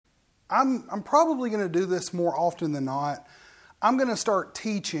I'm probably going to do this more often than not. I'm going to start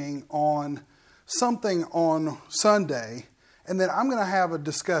teaching on something on Sunday, and then I'm going to have a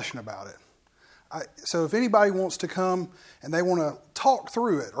discussion about it. So if anybody wants to come and they want to talk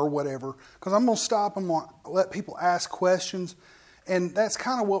through it or whatever, because I'm going to stop and let people ask questions, and that's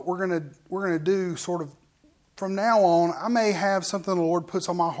kind of what we're going to do sort of from now on. I may have something the Lord puts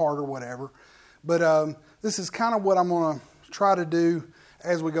on my heart or whatever, but this is kind of what I'm going to try to do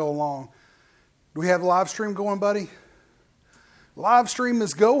as we go along. Do we have a live stream going, buddy? Live stream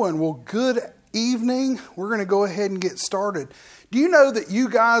is going. Well, good evening. We're going to go ahead and get started. Do you know that you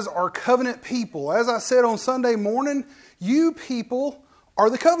guys are covenant people? As I said on Sunday morning, you people are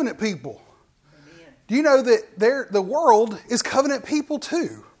the covenant people. Amen. Do you know that the world is covenant people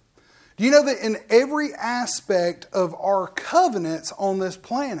too? Do you know that in every aspect of our covenants on this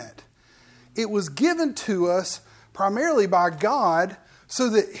planet, it was given to us primarily by God so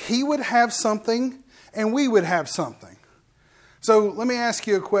that He would have something and we would have something. So let me ask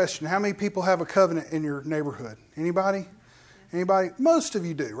you a question. How many people have a covenant in your neighborhood? Anybody? Anybody? Most of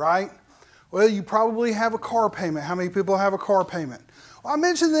you do, right? Well, you probably have a car payment. How many people have a car payment? Well, I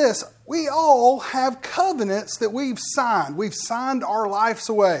mentioned this. We all have covenants that we've signed. We've signed our lives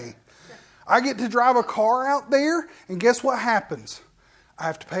away. I get to drive a car out there, and guess what happens? I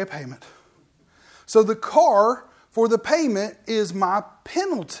have to pay a payment. So the car for the payment is my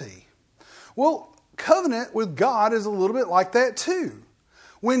penalty. Well, covenant with God is a little bit like that too.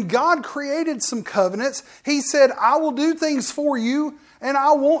 When God created some covenants, He said, I will do things for you and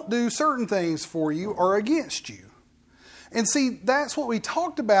I won't do certain things for you or against you. And see, that's what we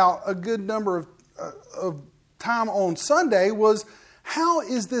talked about a good number of time on Sunday was how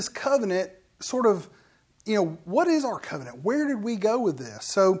is this covenant sort of, what is our covenant? Where did we go with this?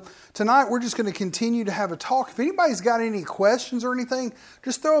 So tonight we're just going to continue to have a talk. If anybody's got any questions or anything,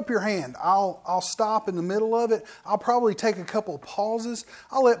 just throw up your hand. I'll stop in the middle of it. I'll probably take a couple of pauses.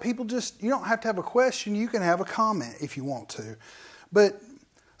 I'll let people you don't have to have a question. You can have a comment if you want to.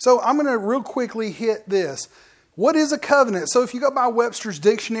 So I'm going to real quickly hit this. What is a covenant? So if you go by Webster's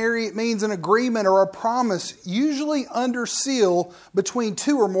dictionary, it means an agreement or a promise, usually under seal between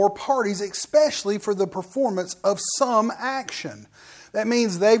two or more parties, especially for the performance of some action. That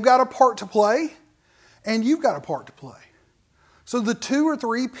means they've got a part to play and you've got a part to play. So the two or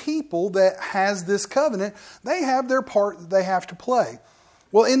three people that has this covenant, they have their part that they have to play.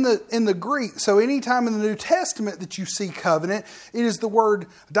 Well, in the Greek, so anytime in the New Testament that you see covenant, it is the word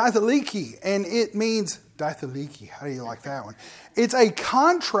dithaliki, and it means dithaliki. How do you like that one? It's a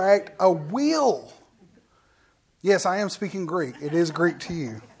contract, a will. Yes, I am speaking Greek. It is Greek to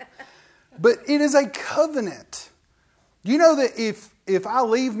you. But it is a covenant. You know that if I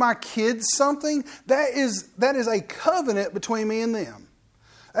leave my kids something, that is a covenant between me and them.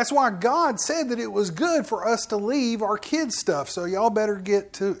 That's why God said that it was good for us to leave our kids stuff. So y'all better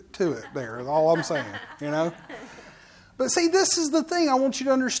get to it there. Is all I'm saying, But see, this is the thing I want you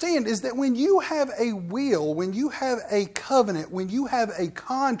to understand is that when you have a will, when you have a covenant, when you have a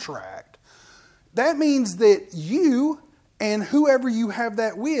contract, that means that you and whoever you have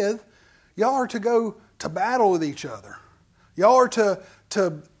that with, y'all are to go to battle with each other. Y'all are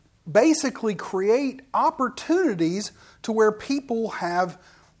to basically create opportunities to where people have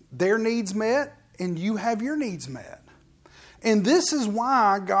their needs met and you have your needs met. And this is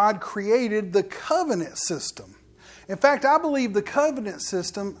why God created the covenant system. In fact, I believe the covenant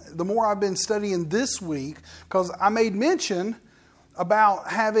system, the more I've been studying this week, because I made mention about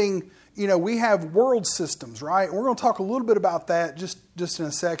having, we have world systems, right? And we're going to talk a little bit about that just in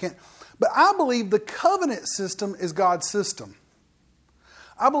a second. But I believe the covenant system is God's system.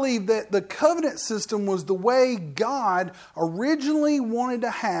 I believe that the covenant system was the way God originally wanted to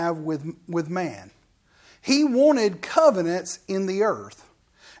have with man. He wanted covenants in the earth.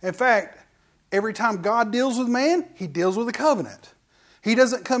 In fact, every time God deals with man, He deals with a covenant. He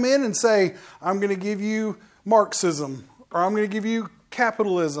doesn't come in and say, I'm going to give you Marxism, or I'm going to give you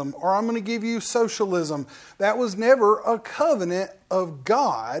capitalism, or I'm going to give you socialism. That was never a covenant of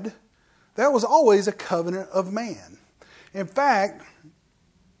God. That was always a covenant of man. In fact,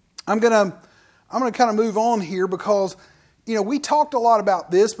 I'm going to kind of move on here because, we talked a lot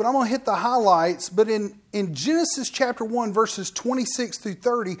about this, but I'm going to hit the highlights. But in Genesis chapter 1, verses 26 through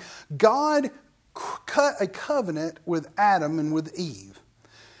 30, God cut a covenant with Adam and with Eve.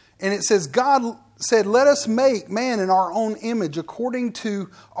 And it says, God said, let us make man in our own image according to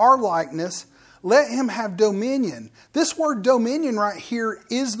our likeness. Let him have dominion. This word dominion right here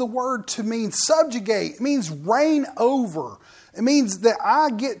is the word to mean subjugate. It means reign over. It means that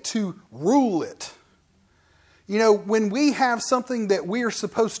I get to rule it. You know, when we have something that we are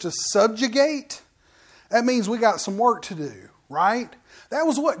supposed to subjugate, that means we got some work to do, right? That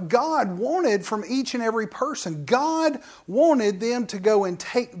was what God wanted from each and every person. God wanted them to go and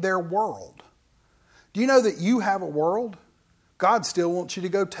take their world. Do you know that you have a world? God still wants you to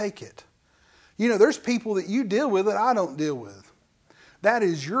go take it. You know, there's people that you deal with that I don't deal with. That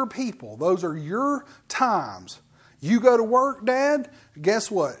is your people. Those are your times. You go to work, Dad,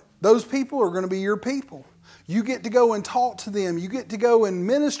 guess what? Those people are going to be your people. You get to go and talk to them. You get to go and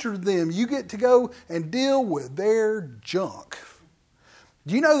minister to them. You get to go and deal with their junk.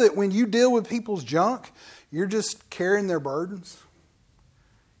 Do you know that when you deal with people's junk, you're just carrying their burdens?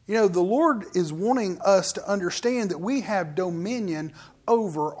 You know, the Lord is wanting us to understand that we have dominion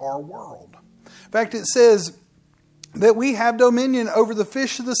over our world. In fact, it says that we have dominion over the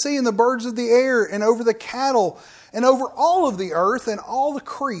fish of the sea and the birds of the air and over the cattle and over all of the earth and all the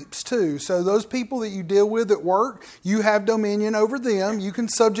creeps too. So those people that you deal with at work, you have dominion over them. You can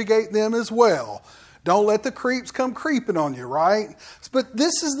subjugate them as well. Don't let the creeps come creeping on you, right? But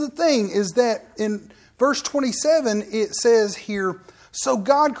this is the thing, is that in verse 27, it says here, so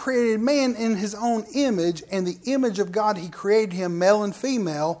God created man in his own image, and the image of God he created him, male and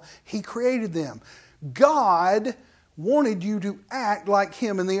female, he created them. God wanted you to act like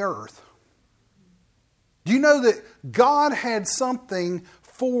him in the earth. Do you know that God had something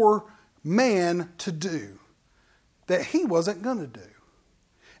for man to do that he wasn't going to do?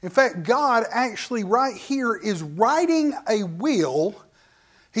 In fact, God actually right here is writing a will.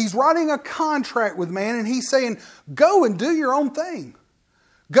 He's writing a contract with man, and he's saying, go and do your own thing.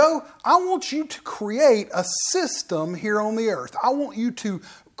 Go, I want you to create a system here on the earth. I want you to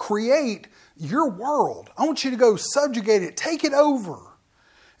create your world. I want you to go subjugate it, take it over.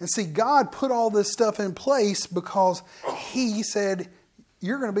 And see, God put all this stuff in place because he said,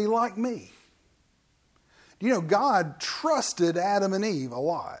 you're going to be like me. You know, God trusted Adam and Eve a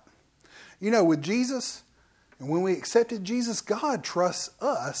lot. You know, with Jesus, and when we accepted Jesus, God trusts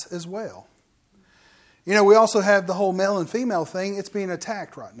us as well. You know, we also have the whole male and female thing. It's being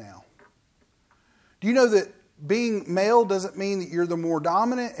attacked right now. Do you know that being male doesn't mean that you're the more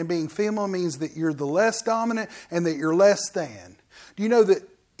dominant, and being female means that you're the less dominant and that you're less than? Do you know that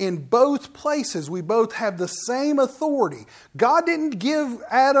in both places we both have the same authority? God didn't give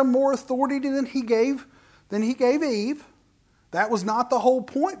Adam more authority than he gave Eve. That was not the whole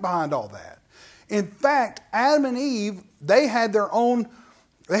point behind all that. In fact, Adam and Eve, they had their own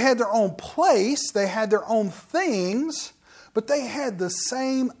place, they had their own things, but they had the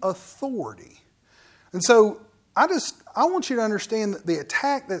same authority. And so I want you to understand that the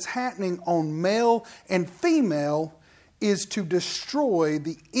attack that's happening on male and female is to destroy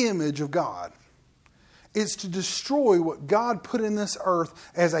the image of God. It's to destroy what God put in this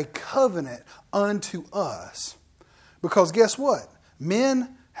earth as a covenant unto us. Because guess what?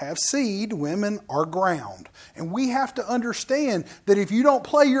 Men have seed, women are ground. And we have to understand that if you don't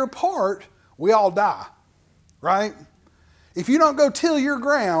play your part, we all die. Right? If you don't go till your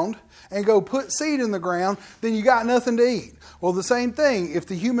ground and go put seed in the ground, then you got nothing to eat. Well, the same thing, if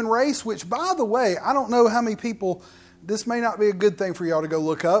the human race, which by the way, I don't know how many people, this may not be a good thing for y'all to go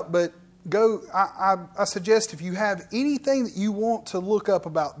look up, but I suggest if you have anything that you want to look up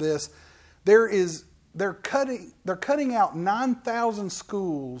about this, they're cutting out 9,000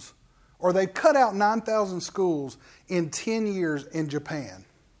 schools, or they've cut out 9,000 schools in 10 years in Japan.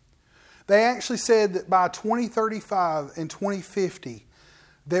 They actually said that by 2035 and 2050,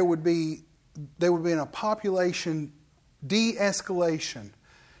 there would be in a population de-escalation,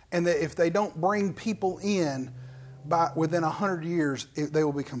 and that if they don't bring people in within 100 years, they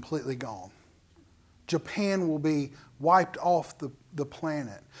will be completely gone. Japan will be wiped off the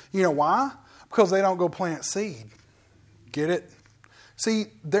planet. You know why? Because they don't go plant seed. Get it? See,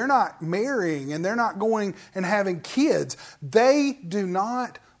 they're not marrying and they're not going and having kids. They do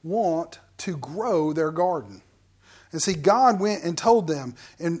not want to grow their garden. And see, God went and told them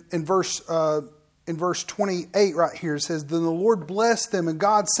in verse 28 right here, it says, then the Lord blessed them, and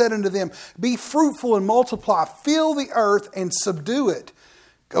God said unto them, be fruitful and multiply, fill the earth and subdue it.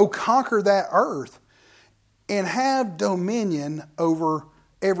 Go conquer that earth and have dominion over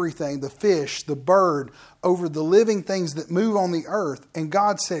everything, the fish, the bird, over the living things that move on the earth. And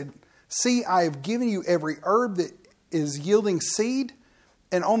God said, see, I have given you every herb that is yielding seed,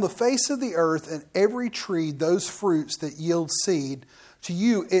 and on the face of the earth, and every tree, those fruits that yield seed, to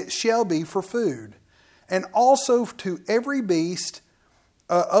you it shall be for food. And also to every beast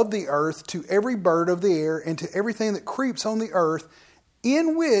of the earth, to every bird of the air, and to everything that creeps on the earth,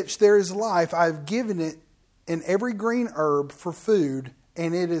 in which there is life, I have given it in every green herb for food.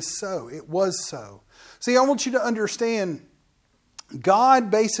 And it is so. It was so. See, I want you to understand,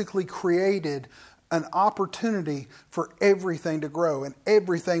 God basically created an opportunity for everything to grow and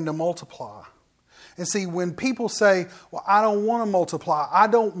everything to multiply. And see, when people say, well, I don't want to multiply, I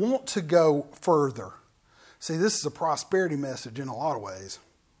don't want to go further. See, this is a prosperity message in a lot of ways.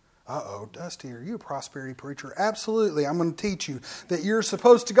 Uh-oh, Dusty, are you a prosperity preacher? Absolutely. I'm going to teach you that you're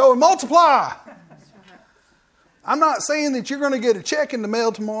supposed to go and multiply. I'm not saying that you're going to get a check in the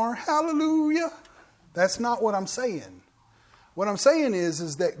mail tomorrow. Hallelujah. That's not what I'm saying. What I'm saying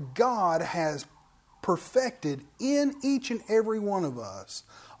is that God has perfected in each and every one of us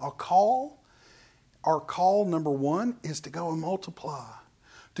a call. Our call, number one, is to go and multiply,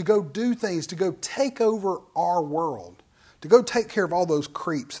 to go do things, to go take over our world, to go take care of all those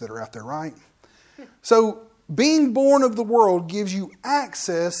creeps that are out there, right? So being born of the world gives you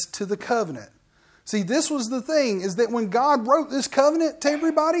access to the covenant. See, this was the thing, is that when God wrote this covenant to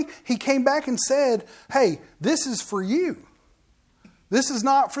everybody, He came back and said, hey, this is for you. This is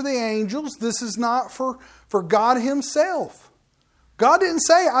not for the angels. This is not for God Himself. God didn't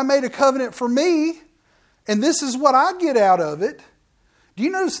say, I made a covenant for me, and this is what I get out of it. Do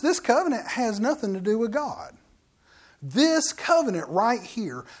you notice this covenant has nothing to do with God? This covenant right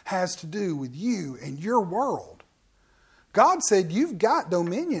here has to do with you and your world. God said you've got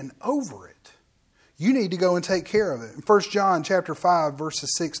dominion over it. You need to go and take care of it. In 1 John chapter 5,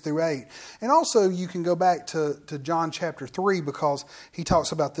 verses 6 through 8. And also you can go back to John chapter 3 because he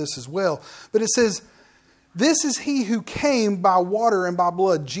talks about this as well. But it says, this is He who came by water and by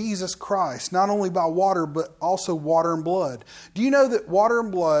blood, Jesus Christ. Not only by water, but also water and blood. Do you know that water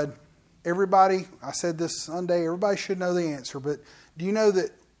and blood, everybody, I said this Sunday, everybody should know the answer. But do you know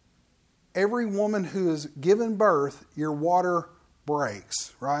that every woman who is given birth, your water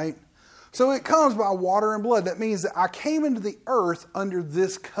breaks, right? So it comes by water and blood. That means that I came into the earth under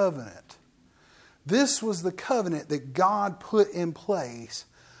this covenant. This was the covenant that God put in place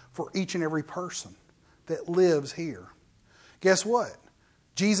for each and every person that lives here. Guess what?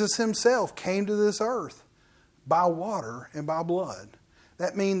 Jesus Himself came to this earth by water and by blood.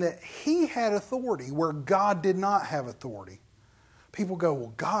 That means that He had authority where God did not have authority. People go,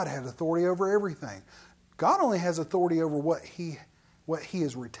 well, God had authority over everything. God only has authority over what He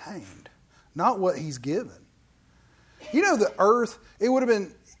has retained, not what He's given. You know, the earth,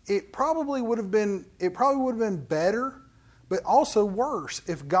 it probably would have been better, but also worse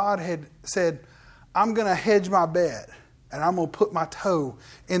if God had said, I'm going to hedge my bet and I'm going to put my toe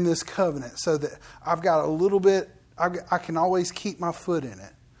in this covenant so that I've got a little bit, I can always keep my foot in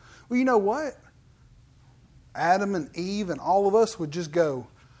it. Well, you know what? Adam and Eve and all of us would just go,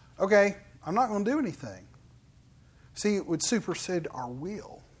 okay, I'm not going to do anything. See, it would supersede our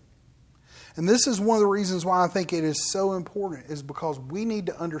will. And this is one of the reasons why I think it is so important, is because we need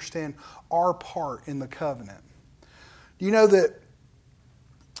to understand our part in the covenant. You know that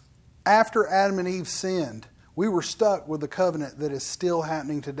after Adam and Eve sinned, we were stuck with a covenant that is still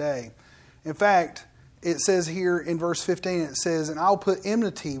happening today. In fact, it says here in verse 15, it says, and I'll put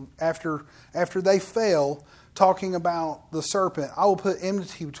enmity after they fell, talking about the serpent, I will put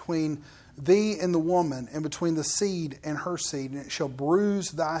enmity between thee and the woman, and between the seed and her seed, and it shall bruise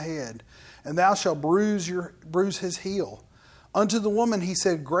thy head, and thou shalt bruise his heel. Unto the woman he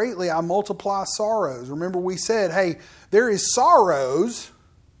said, greatly I multiply sorrows. Remember we said, hey, there is sorrows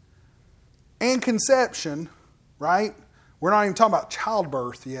and conception, right? We're not even talking about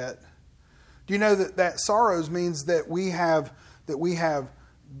childbirth yet. Do you know that sorrows means that we have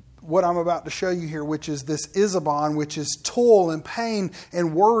what I'm about to show you here, which is this Isabon, which is toil and pain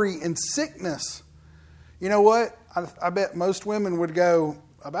and worry and sickness. You know what? I bet most women would go,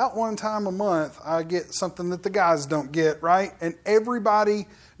 about one time a month, I get something that the guys don't get, right? And everybody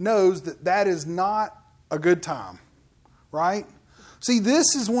knows that is not a good time, right? See,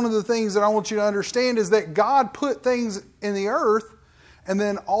 this is one of the things that I want you to understand, is that God put things in the earth, and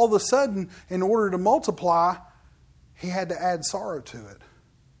then all of a sudden, in order to multiply, He had to add sorrow to it.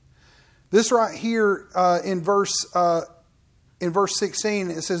 This right here in verse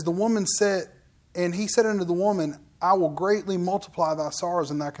 16, it says, the woman said, and he said unto the woman, I will greatly multiply thy sorrows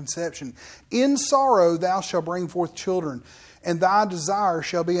and thy conception. In sorrow thou shalt bring forth children, and thy desire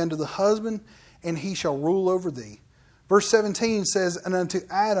shall be unto the husband, and he shall rule over thee. Verse 17 says, and unto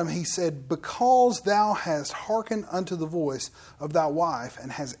Adam he said, because thou hast hearkened unto the voice of thy wife,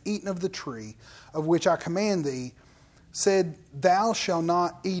 and hast eaten of the tree of which I command thee, said, thou shalt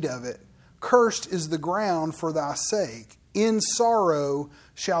not eat of it. Cursed is the ground for thy sake. In sorrow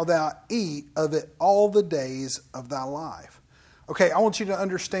shalt thou eat of it all the days of thy life. Okay, I want you to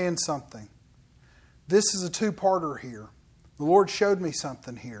understand something. This is a two-parter here. The Lord showed me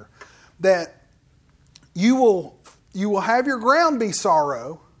something here. That you will have your ground be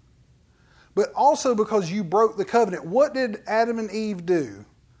sorrow, but also because you broke the covenant. What did Adam and Eve do?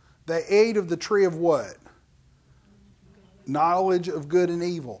 They ate of the tree of what? Knowledge of good and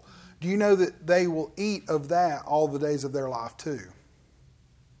evil. Do you know that they will eat of that all the days of their life too?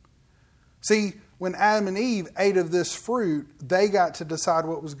 See, when Adam and Eve ate of this fruit, they got to decide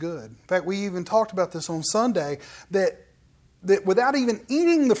what was good. In fact, we even talked about this on Sunday, that without even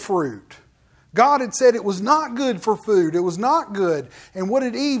eating the fruit, God had said it was not good for food. It was not good. And what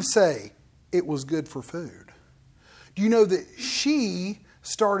did Eve say? It was good for food. Do you know that she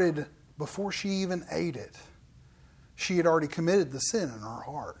started, before she even ate it, she had already committed the sin in her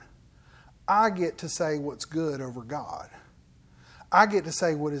heart. I get to say what's good over God. I get to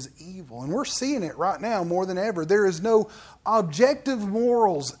say what is evil. And we're seeing it right now more than ever. There is no objective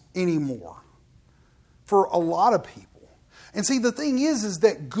morals anymore for a lot of people. And see, the thing is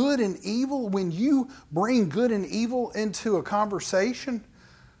that good and evil, when you bring good and evil into a conversation,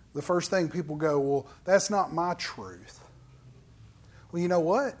 the first thing people go, well, that's not my truth. Well, you know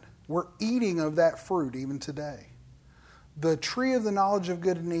what? We're eating of that fruit even today. The tree of the knowledge of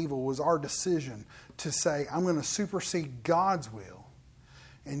good and evil was our decision to say, I'm going to supersede God's will.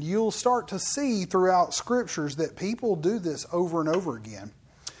 And you'll start to see throughout scriptures that people do this over and over again.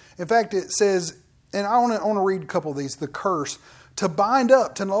 In fact, it says, and I want to read a couple of these, the curse, to bind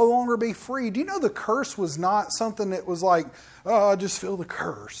up, to no longer be free. Do you know the curse was not something that was like, oh, I just feel the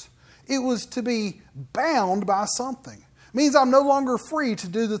curse. It was to be bound by something. It means I'm no longer free to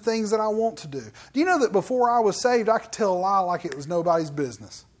do the things that I want to do. Do you know that before I was saved, I could tell a lie like it was nobody's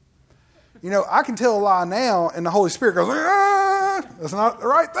business? You know, I can tell a lie now and the Holy Spirit goes, that's not the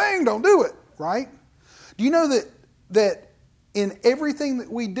right thing, don't do it, right? Do you know that in everything that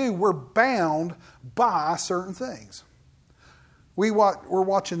we do, we're bound by certain things? We're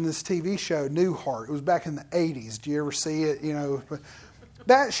watching this TV show, Newhart. It was back in the 80s. Did you ever see it? You know,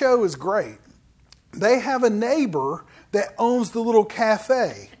 that show is great. They have a neighbor that owns the little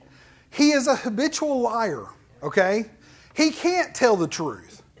cafe. He is a habitual liar, okay? He can't tell the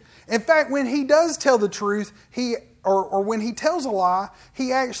truth. In fact, when he does tell the truth, or when he tells a lie,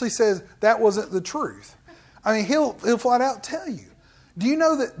 he actually says that wasn't the truth. I mean, he'll flat out tell you. Do you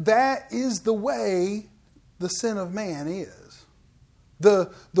know that is the way the sin of man is?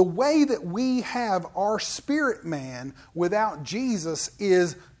 The way that we have our spirit man without Jesus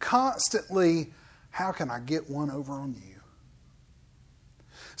is constantly, how can I get one over on you?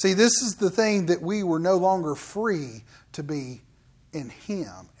 See, this is the thing that we were no longer free to be in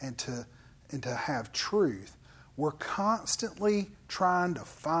Him and to have truth. We're constantly trying to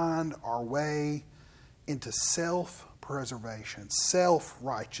find our way into self-preservation,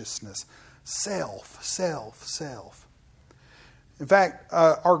 self-righteousness, self. In fact,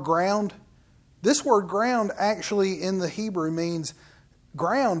 our ground, this word ground actually in the Hebrew means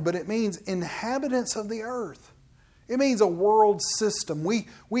ground, but it means inhabitants of the earth. It means a world system. We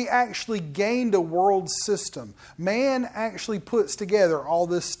actually gained a world system. Man actually puts together all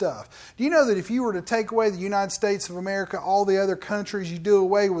this stuff. Do you know that if you were to take away the United States of America, all the other countries, you do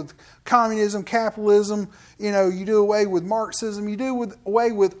away with communism, capitalism, you do away with Marxism, you do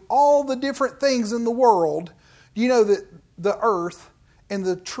away with all the different things in the world, do you know that the earth and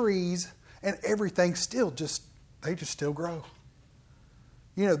the trees and everything still just grow?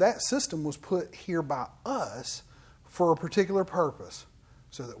 You know, that system was put here by us for a particular purpose,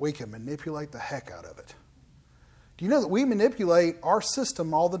 so that we can manipulate the heck out of it. Do you know that we manipulate our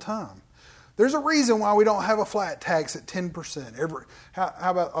system all the time? There's a reason why we don't have a flat tax at 10%. How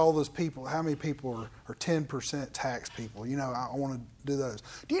about all those people? How many people are 10% tax people? I want to do those.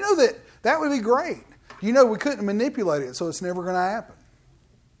 Do you know that would be great? You know we couldn't manipulate it, so it's never going to happen.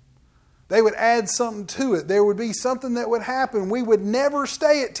 They would add something to it. There would be something that would happen. We would never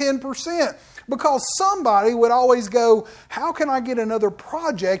stay at 10%. Because somebody would always go, how can I get another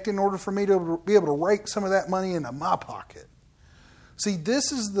project in order for me to be able to rake some of that money into my pocket? See,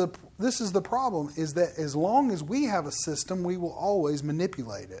 this is the problem, is that as long as we have a system, we will always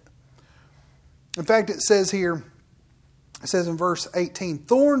manipulate it. In fact, it says in verse 18,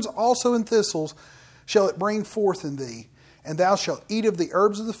 thorns also and thistles shall it bring forth in thee, and thou shalt eat of the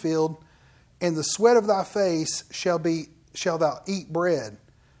herbs of the field, and the sweat of thy face shall thou eat bread.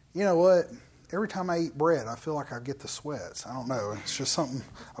 You know what? Every time I eat bread, I feel like I get the sweats. I don't know. It's just something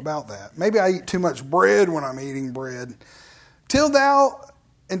about that. Maybe I eat too much bread when I'm eating bread.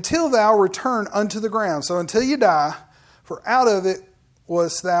 Until thou return unto the ground. So until you die, for out of it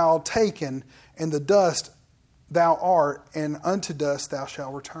wast thou taken, and the dust thou art, and unto dust thou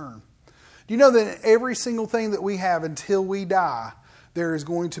shalt return. Do you know that in every single thing that we have until we die, there is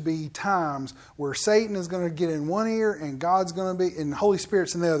going to be times where Satan is going to get in one ear and God's going to be, and the Holy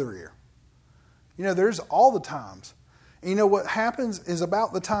Spirit's in the other ear. You know, there's all the times. And you know what happens is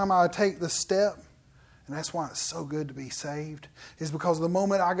about the time I take the step, and that's why it's so good to be saved, is because the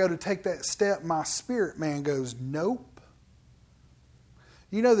moment I go to take that step, my spirit man goes, nope.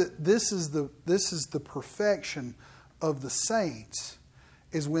 You know that this is the perfection of the saints,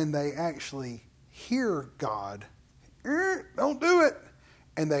 is when they actually hear God, don't do it,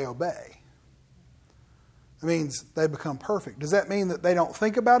 and they obey. It means they become perfect. Does that mean that they don't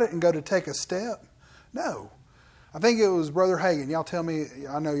think about it and go to take a step? No. I think it was Brother Hagin. Y'all tell me,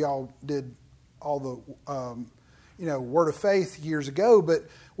 I know y'all did all the Word of Faith years ago, but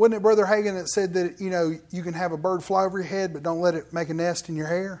wasn't it Brother Hagin that said that, you can have a bird fly over your head, but don't let it make a nest in your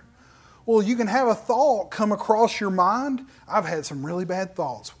hair? Well, you can have a thought come across your mind. I've had some really bad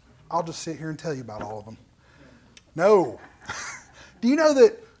thoughts. I'll just sit here and tell you about all of them. No. Do you know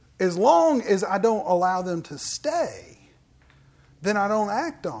that as long as I don't allow them to stay, then I don't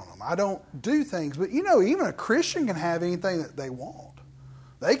act on them. I don't do things. But even a Christian can have anything that they want.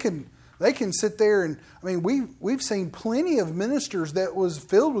 They can sit there and, we've seen plenty of ministers that was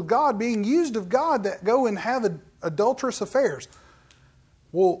filled with God, being used of God, that go and have adulterous affairs.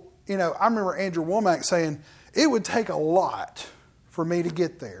 Well, I remember Andrew Womack saying, it would take a lot for me to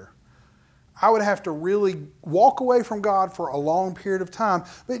get there. I would have to really walk away from God for a long period of time.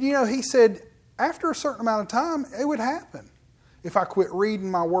 But, he said, after a certain amount of time, it would happen. If I quit reading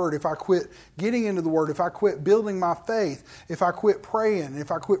my Word, if I quit getting into the Word, if I quit building my faith, if I quit praying,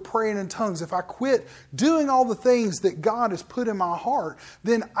 if I quit praying in tongues, if I quit doing all the things that God has put in my heart,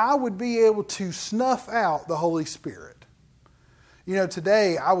 then I would be able to snuff out the Holy Spirit.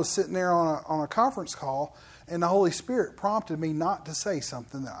 Today I was sitting there on a conference call, and the Holy Spirit prompted me not to say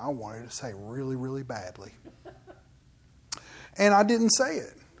something that I wanted to say really, really badly. And I didn't say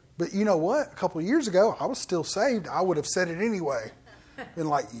it. But you know what? A couple of years ago, I was still saved. I would have said it anyway. Been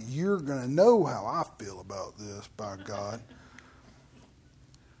like, you're going to know how I feel about this, by God.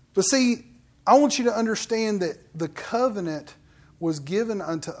 But see, I want you to understand that the covenant was given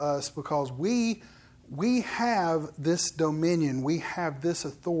unto us because we have this dominion. We have this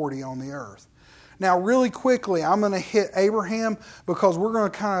authority on the earth. Now, really quickly, I'm going to hit Abraham because we're going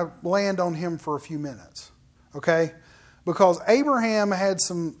to kind of land on him for a few minutes. Okay? Because Abraham had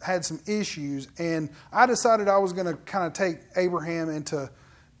some issues, and I decided I was going to kind of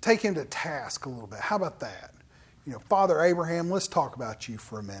take him to task a little bit. How about that? Father Abraham, let's talk about you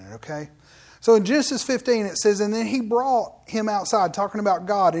for a minute, okay? So in Genesis 15, it says, and then he brought him outside, talking about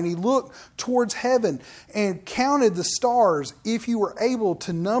God, and he looked towards heaven and counted the stars, if you were able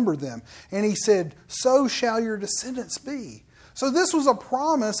to number them. And he said, so shall your descendants be. So this was a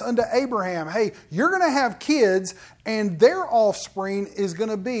promise unto Abraham. Hey, you're going to have kids, and their offspring is going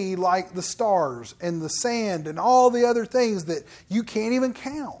to be like the stars and the sand and all the other things that you can't even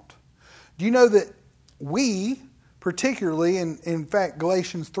count. Do you know that we, particularly, in fact,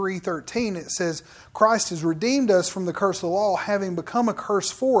 Galatians 3:13, it says, Christ has redeemed us from the curse of the law, having become a curse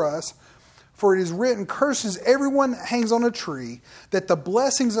for us. For it is written, curses everyone that hangs on a tree, that the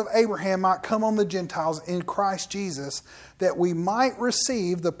blessings of Abraham might come on the Gentiles in Christ Jesus, that we might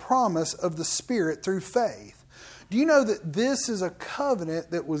receive the promise of the Spirit through faith. Do you know that this is a covenant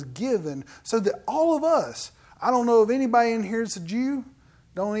that was given so that all of us, I don't know if anybody in here is a Jew,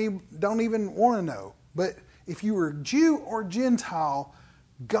 don't even want to know, but if you were Jew or Gentile,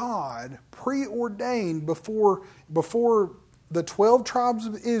 God preordained before the 12 tribes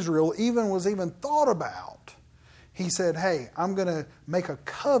of Israel was even thought about. He said, hey, I'm going to make a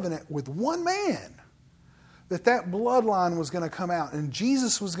covenant with one man, that bloodline was going to come out and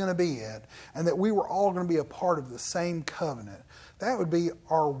Jesus was going to be it, and that we were all going to be a part of the same covenant. That would be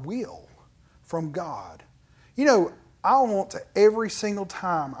our will from God. I want to, every single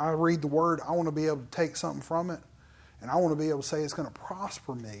time I read the Word, I want to be able to take something from it, and I want to be able to say it's going to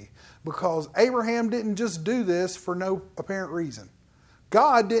prosper me. Because Abraham didn't just do this for no apparent reason.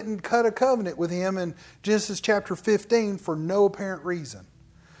 God didn't cut a covenant with him in Genesis chapter 15 for no apparent reason.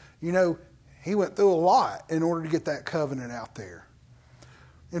 He went through a lot in order to get that covenant out there.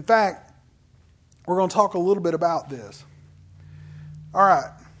 In fact, we're going to talk a little bit about this. All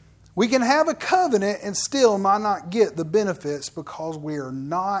right. We can have a covenant and still might not get the benefits because we are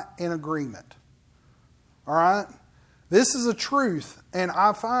not in agreement. All right? This is a truth, and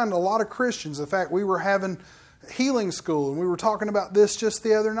I find a lot of Christians, in fact, we were having healing school, and we were talking about this just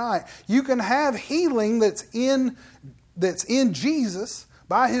the other night. You can have healing that's in Jesus.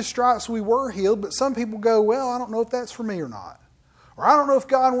 By His stripes we were healed, but some people go, well, I don't know if that's for me or not. Or I don't know if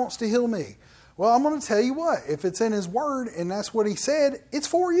God wants to heal me. Well, I'm going to tell you what. If it's in His Word and that's what He said, it's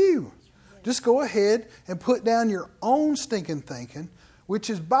for you. Just go ahead and put down your own stinking thinking, which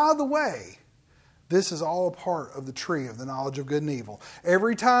is, by the way, this is all a part of the tree of the knowledge of good and evil.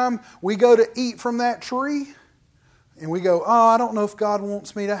 Every time we go to eat from that tree, and we go, oh, I don't know if God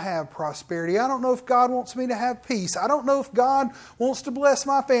wants me to have prosperity. I don't know if God wants me to have peace. I don't know if God wants to bless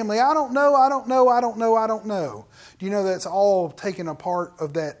my family. I don't know. Do you know that's all taking a part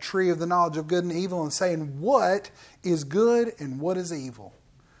of that tree of the knowledge of good and evil and saying what is good and what is evil?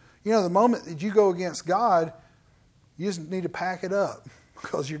 You know, the moment that you go against God, you just need to pack it up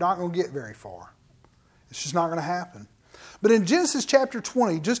because you're not going to get very far. It's just not going to happen. But in Genesis chapter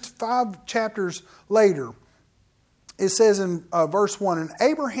 20, just 5 chapters later, it says in verse 1, and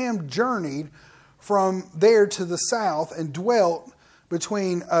Abraham journeyed from there to the south and dwelt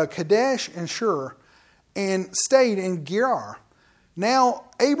between Kadesh and Shur and stayed in Gerar. Now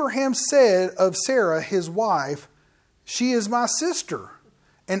Abraham said of Sarah, his wife, she is my sister.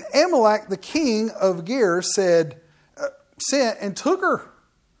 And Amalek, the king of Gerar, sent and took her.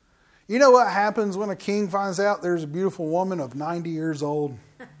 You know what happens when a king finds out there's a beautiful woman of 90 years old?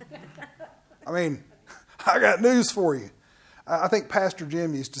 I mean, I got news for you. I think Pastor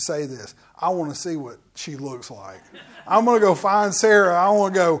Jim used to say this. I want to see what she looks like. I'm going to go find Sarah. I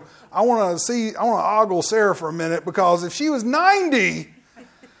want to ogle Sarah for a minute, because if she was 90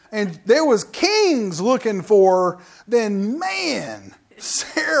 and there was kings looking for her, then man,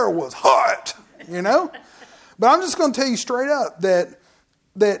 Sarah was hot, you know? But I'm just going to tell you straight up that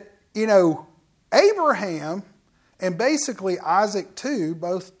you know, Abraham and basically Isaac too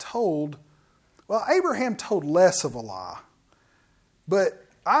both told, well, Abraham told less of a lie, but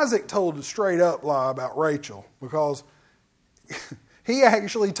Isaac told a straight up lie about Rachel, because he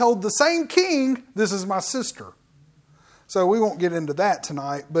actually told the same king, this is my sister. So we won't get into that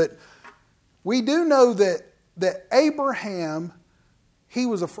tonight, but we do know that Abraham, he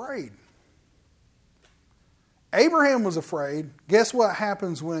was afraid. Abraham was afraid. Guess what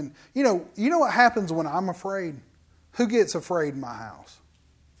happens when, you know what happens when I'm afraid? Who gets afraid in my house?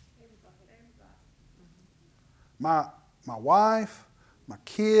 My wife, my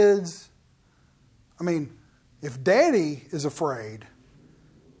kids. I mean, if Daddy is afraid,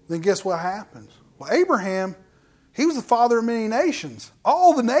 then guess what happens? Well, Abraham, he was the father of many nations.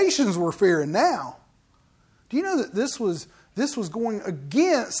 All the nations were fearing now. Do you know that this was going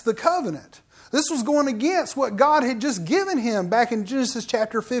against the covenant? This was going against what God had just given him back in Genesis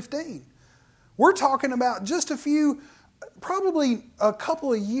chapter 15. We're talking about just probably a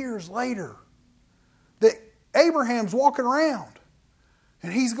couple of years later, that Abraham's walking around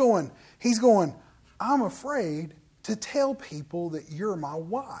and he's going, I'm afraid to tell people that you're my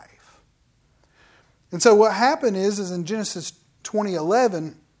wife. And so what happened is in Genesis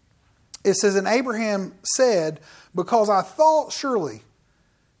 20:11, it says, and Abraham said, because I thought surely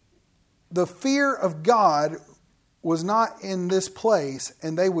the fear of God was not in this place,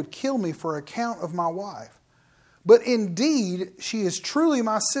 and they would kill me for account of my wife. But indeed, she is truly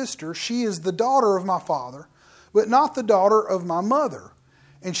my sister. She is the daughter of my father, but not the daughter of my mother.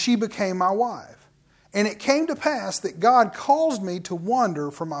 And she became my wife. And it came to pass that God caused me to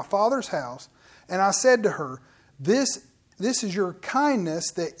wander from my father's house. And I said to her, This is your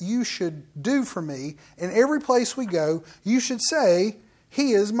kindness that you should do for me. In every place we go, you should say,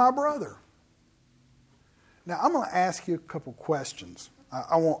 he is my brother. Now, I'm going to ask you a couple questions.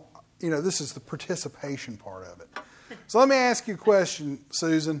 I want, this is the participation part of it. So let me ask you a question,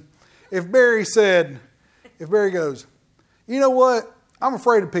 Susan. If Barry goes, you know what? I'm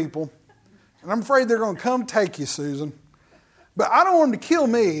afraid of people, and I'm afraid they're going to come take you, Susan. But I don't want them to kill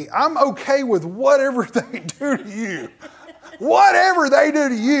me. I'm okay with whatever they do to you. Whatever they do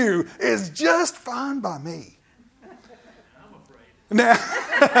to you is just fine by me. I'm afraid. Now,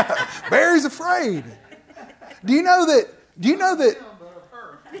 Barry's afraid. Do you know that?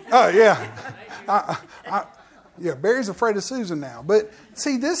 Oh, yeah. Yeah, Barry's afraid of Susan now. But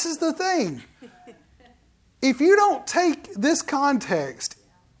see, this is the thing. If you don't take this context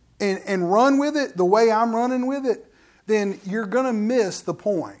and run with it the way I'm running with it, then you're going to miss the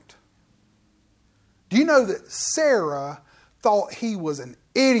point. Do you know that Sarah thought he was an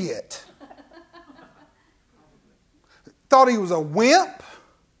idiot? Thought he was a wimp?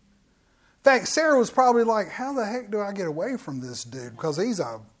 In fact, Sarah was probably like, how the heck do I get away from this dude? Because he's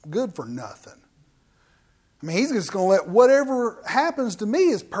a good for nothing. I mean, he's just going to let whatever happens to me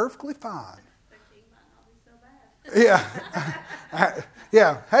is perfectly fine. The king might not be so bad. Yeah.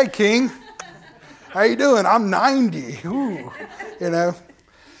 Yeah. Hey, King. How you doing? I'm 90. Ooh.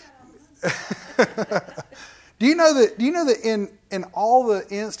 Do you know that in all the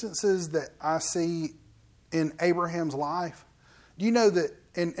instances that I see in Abraham's life, do you know that,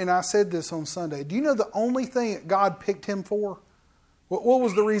 and I said this on Sunday, do you know the only thing that God picked him for? What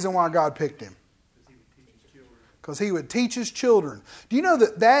was the reason why God picked him? Because he would teach his children. Do you know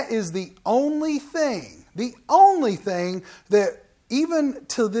that that is the only thing that even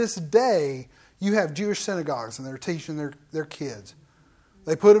to this day, you have Jewish synagogues and they're teaching their kids.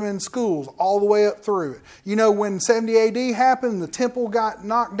 They put them in schools all the way up through it. You know, when 70 AD happened, the temple got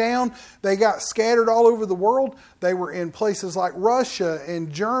knocked down. They got scattered all over the world. They were in places like Russia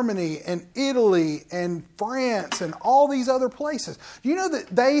and Germany and Italy and France and all these other places. You know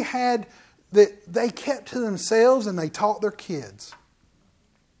that they kept to themselves and they taught their kids.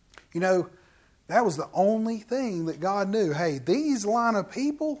 You know, that was the only thing that God knew. Hey, these line of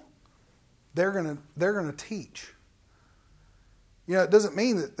people, they're gonna teach. You know, it doesn't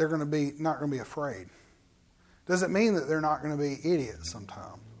mean that they're not going to be afraid. It doesn't mean that they're not going to be idiots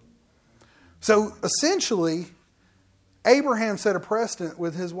sometimes. So essentially, Abraham set a precedent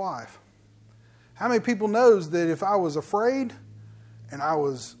with his wife. How many people knows that if I was afraid and I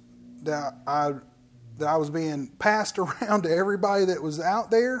was being passed around to everybody that was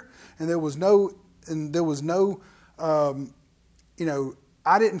out there, and there was no I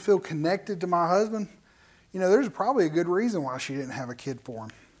didn't feel connected to my husband. You know, there's probably a good reason why she didn't have a kid for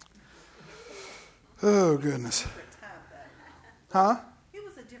him. Oh, goodness. Huh? It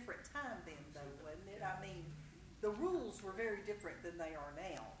was a different time then, though, wasn't it? I mean, the rules were very different than they are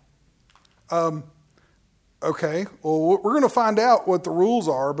now. Okay. Well, we're going to find out what the rules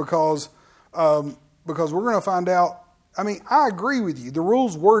are because we're going to find out. I mean, I agree with you. The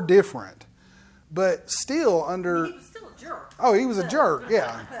rules were different. But still under... He was still a jerk. Oh, he was a jerk.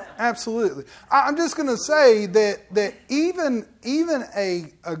 Yeah, absolutely. I'm just going to say that even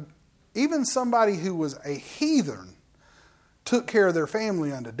somebody who was a heathen took care of their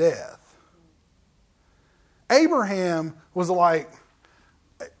family unto death. Abraham was like,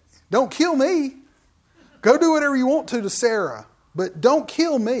 don't kill me. Go do whatever you want to Sarah, but don't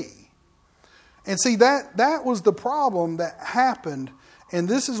kill me. And see, that was the problem that happened. And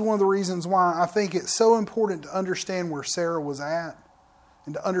this is one of the reasons why I think it's so important to understand where Sarah was at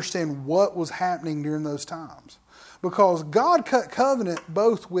and to understand what was happening during those times. Because God cut covenant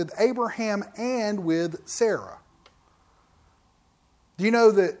both with Abraham and with Sarah. Do you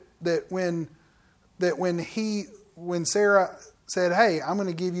know that when Sarah said, hey, I'm going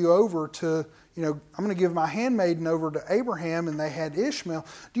to give you over to, I'm going to give my handmaiden over to Abraham, and they had Ishmael.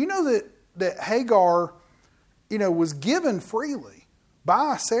 Do you know that Hagar, was given freely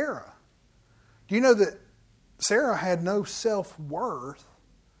by Sarah? Do you know that Sarah had no self-worth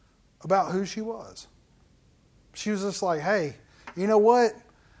about who she was? She was just like, hey, you know what?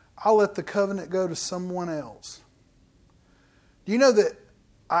 I'll let the covenant go to someone else. Do you know that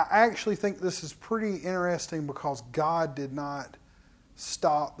I actually think this is pretty interesting because God did not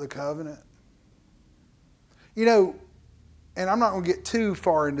stop the covenant? And I'm not going to get too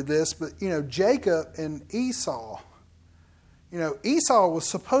far into this, but, Jacob and Esau, Esau was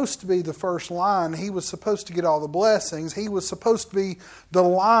supposed to be the first line. He was supposed to get all the blessings. He was supposed to be the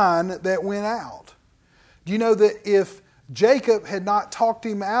line that went out. Do you know that if Jacob had not talked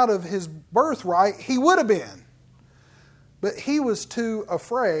him out of his birthright, he would have been? But he was too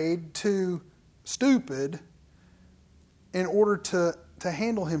afraid, too stupid in order to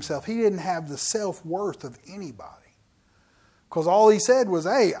handle himself. He didn't have the self-worth of anybody. Because all he said was,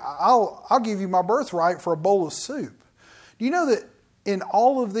 hey, I'll give you my birthright for a bowl of soup. Do you know that in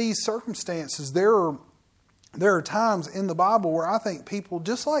all of these circumstances, there are times in the Bible where I think people,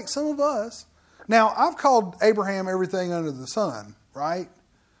 just like some of us, now I've called Abraham everything under the sun, right?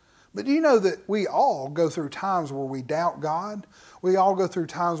 But do you know that we all go through times where we doubt God? We all go through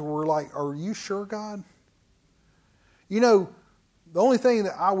times where we're like, are you sure, God? The only thing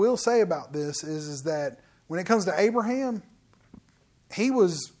that I will say about this is that when it comes to Abraham, he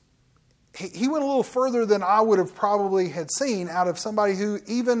went a little further than I would have probably had seen out of somebody who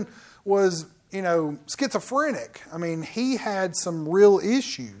even was, schizophrenic. I mean, he had some real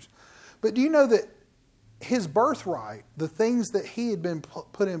issues. But do you know that his birthright, the things that he had been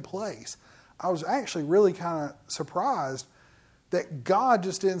put in place, I was actually really kind of surprised that God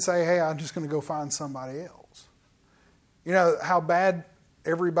just didn't say, hey, I'm just going to go find somebody else. You know how bad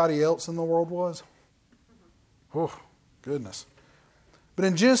everybody else in the world was? Oh, goodness. But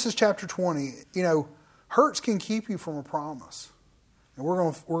in Genesis chapter 20, hurts can keep you from a promise. And we're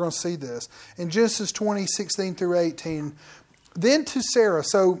going to see this. In Genesis 20, 16 through 18, then to Sarah.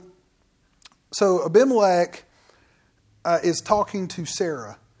 So Abimelech is talking to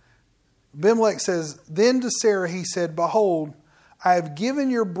Sarah. Abimelech says, then to Sarah he said, behold, I have given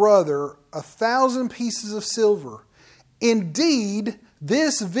your brother 1,000 pieces of silver. Indeed,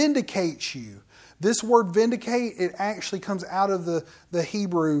 this vindicates you. This word vindicate, it actually comes out of the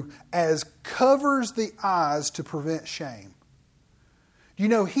Hebrew as covers the eyes to prevent shame. You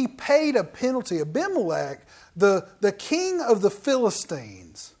know, he paid a penalty. Abimelech, the king of the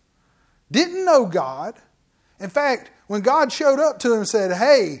Philistines, didn't know God. In fact, when God showed up to him and said,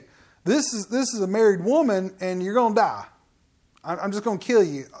 hey, this is a married woman and you're going to die. I'm just going to kill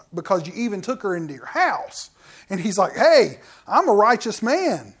you because you even took her into your house. And he's like, hey, I'm a righteous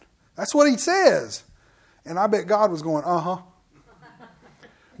man. That's what he says. And I bet God was going, uh-huh.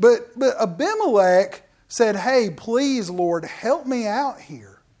 But Abimelech said, hey, please, Lord, help me out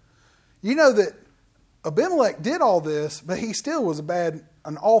here. You know that Abimelech did all this, but he still was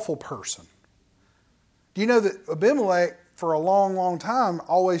an awful person. Do you know that Abimelech, for a long, long time,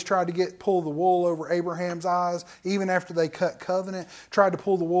 always tried to pull the wool over Abraham's eyes, even after they cut covenant, tried to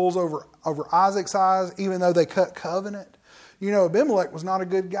pull the wools over Isaac's eyes, even though they cut covenant? You know, Abimelech was not a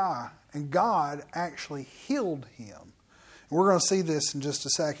good guy, and God actually healed him. And we're going to see this in just a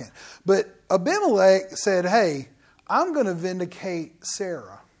second. But Abimelech said, hey, I'm going to vindicate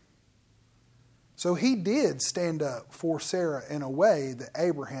Sarah. So he did stand up for Sarah in a way that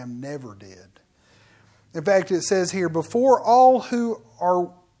Abraham never did. In fact, it says here, before all who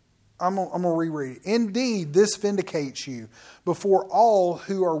are, I'm going to reread it. Indeed, this vindicates you before all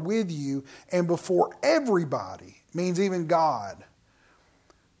who are with you and before everybody, means even God.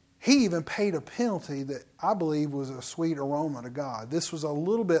 He even paid a penalty that I believe was a sweet aroma to God. This was a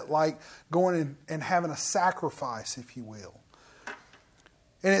little bit like going and having a sacrifice, if you will.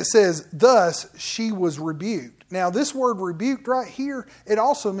 And it says, thus she was rebuked. Now, this word rebuked right here, it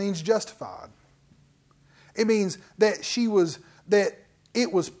also means justified. It means that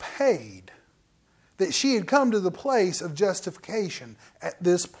it was paid. That she had come to the place of justification at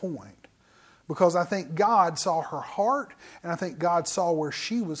this point. Because I think God saw her heart, and I think God saw where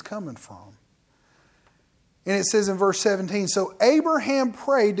she was coming from. And it says in verse 17, so Abraham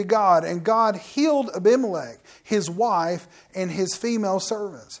prayed to God, and God healed Abimelech, his wife, and his female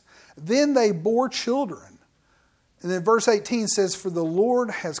servants. Then they bore children. And then verse 18 says, for the Lord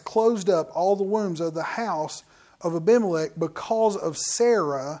has closed up all the wombs of the house of Abimelech because of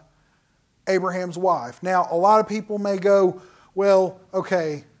Sarah, Abraham's wife. Now, a lot of people may go, well,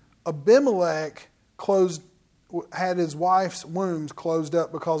 okay, Abimelech had his wife's wombs closed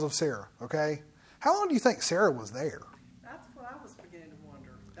up because of Sarah, okay? How long do you think Sarah was there? That's what I was beginning to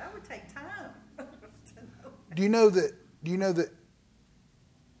wonder. That would take time to know. Do you know that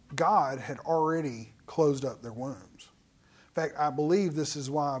God had already closed up their wombs? In fact, I believe this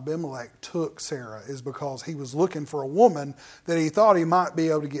is why Abimelech took Sarah, is because he was looking for a woman that he thought he might be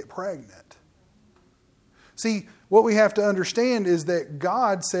able to get pregnant. See, what we have to understand is that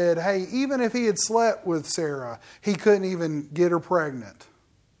God said, hey, even if he had slept with Sarah, he couldn't even get her pregnant.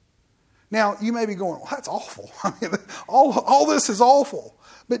 Now, you may be going, well, that's awful. I mean, all this is awful.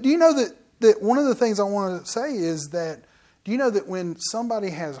 But do you know that one of the things I want to say is that, do you know that when somebody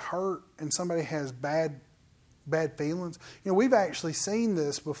has hurt and somebody has bad feelings, you know, we've actually seen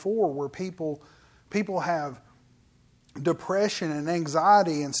this before where people have depression and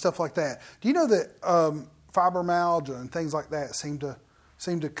anxiety and stuff like that. Do you know that fibromyalgia and things like that seem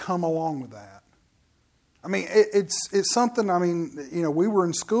to come along with that? I mean, it's something. I mean, you know, we were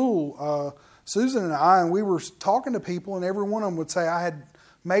in school, Susan and I, and we were talking to people, and every one of them would say I had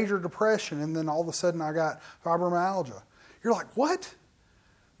major depression, and then all of a sudden I got fibromyalgia. You're like, what?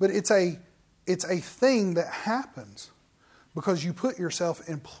 But it's a thing that happens because you put yourself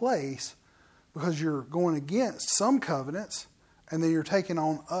in place because you're going against some covenants, and then you're taking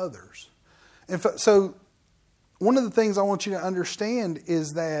on others. And so one of the things I want you to understand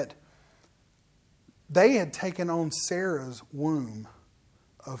is that they had taken on Sarah's womb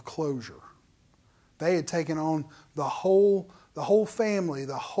of closure. They had taken on the whole family,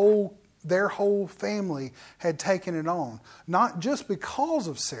 their whole family had taken it on. Not just because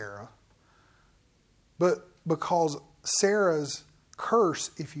of Sarah, but because Sarah's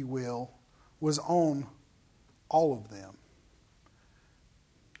curse, if you will, was on all of them.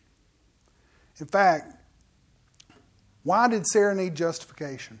 In fact, why did Sarah need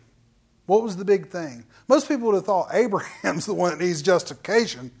justification? What was the big thing? Most people would have thought Abraham's the one that needs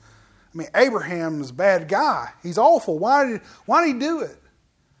justification. I mean, Abraham's a bad guy. He's awful. Why did he do it?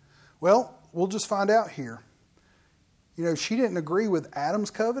 Well, we'll just find out here. You know, she didn't agree with Adam's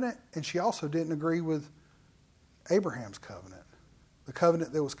covenant, and she also didn't agree with Abraham's covenant. The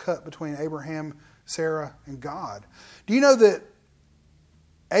covenant that was cut between Abraham, Sarah, and God. Do you know that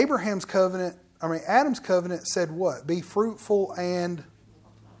Abraham's covenant Adam's covenant said what? Be fruitful and...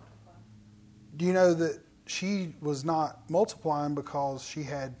 Do you know that she was not multiplying because she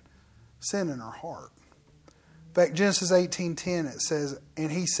had sin in her heart? In fact, Genesis 18:10, it says,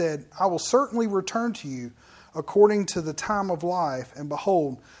 and he said, I will certainly return to you according to the time of life, and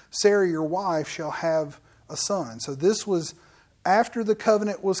behold, Sarah your wife shall have a son. So this was after the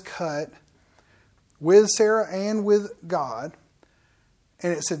covenant was cut with Sarah and with God.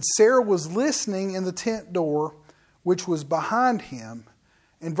 And it said Sarah was listening in the tent door, which was behind him.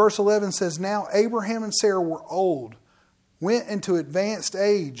 And verse 11 says, now Abraham and Sarah were old, went into advanced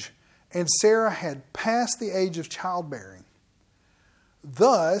age, and Sarah had passed the age of childbearing.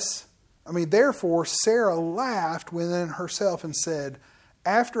 Therefore Sarah laughed within herself and said,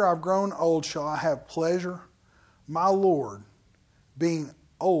 after I've grown old shall I have pleasure, my Lord, being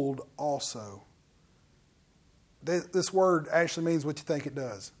old also. This word actually means what you think it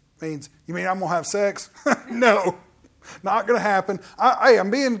does. It means, you mean I'm going to have sex? No, not going to happen. I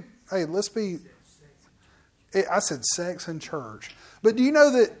said sex in church. But do you know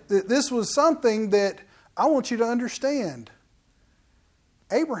that this was something that I want you to understand?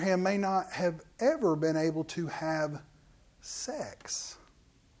 Abraham may not have ever been able to have sex.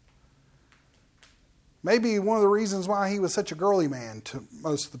 Maybe one of the reasons why he was such a girly man to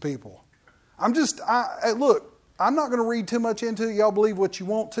most of the people. Look, I'm not going to read too much into it. Y'all believe what you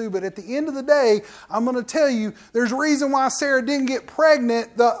want to. But at the end of the day, I'm going to tell you there's a reason why Sarah didn't get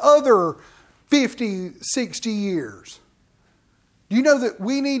pregnant the other 50, 60 years. You know that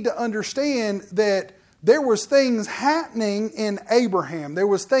we need to understand that there was things happening in Abraham. There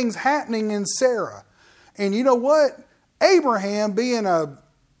was things happening in Sarah. And you know what? Abraham, being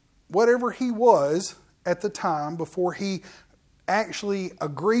whatever he was at the time before he actually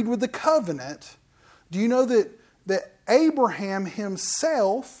agreed with the covenant, do you know that Abraham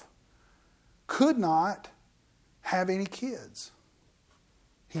himself could not have any kids?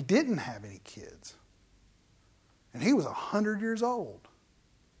 He didn't have any kids. And he was 100 years old.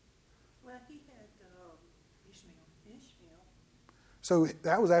 Well, he had Ishmael. So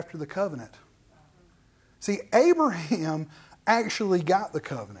that was after the covenant. See, Abraham actually got the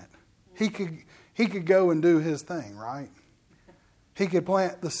covenant. He could go and do his thing, right? He could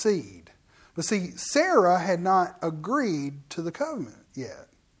plant the seed. But see, Sarah had not agreed to the covenant yet,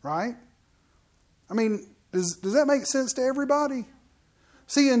 right? Does that make sense to everybody?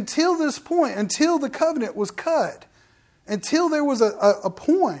 See, until this point, until the covenant was cut, until there was a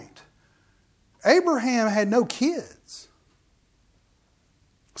point, Abraham had no kids.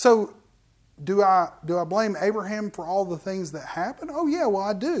 So, do I blame Abraham for all the things that happened? Oh yeah, well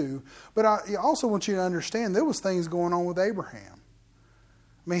I do. But I also want you to understand there was things going on with Abraham.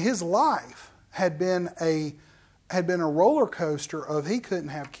 His life had been a roller coaster of he couldn't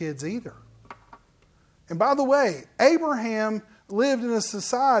have kids either. And by the way, Abraham lived in a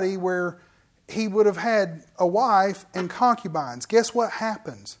society where he would have had a wife and concubines. Guess what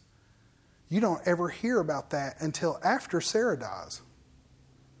happens? You don't ever hear about that until after Sarah dies.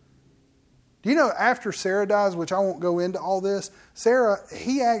 Do you know after Sarah dies, which I won't go into all this,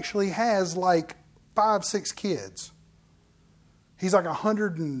 he actually has like 5, 6 kids. He's like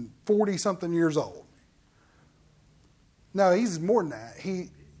 140 something years old. No, he's more than that.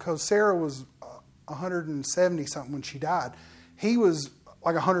 Because Sarah was 170 something when she died. He was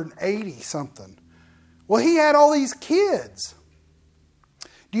like 180 something. Well, he had all these kids.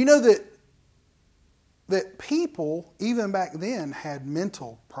 Do you know that people, even back then, had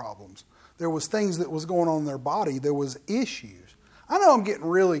mental problems? There was things that was going on in their body. There was issues. I know I'm getting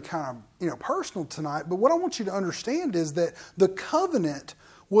really kind of personal tonight, but what I want you to understand is that the covenant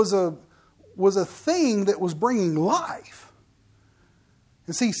was a thing that was bringing life.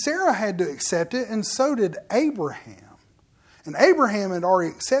 And see, Sarah had to accept it, and so did Abraham. And Abraham had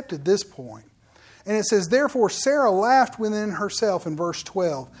already accepted this point. And it says, therefore Sarah laughed within herself in verse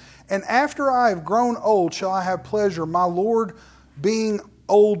 12. And after I have grown old shall I have pleasure, my Lord being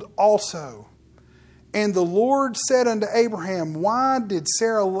old also. And the Lord said unto Abraham, why did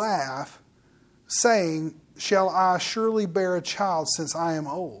Sarah laugh, saying, shall I surely bear a child since I am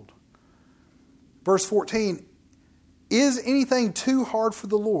old? Verse 14, is anything too hard for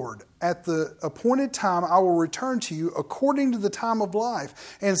the Lord? At the appointed time I will return to you according to the time of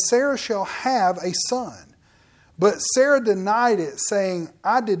life, and Sarah shall have a son. But Sarah denied it, saying,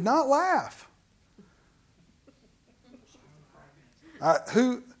 I did not laugh.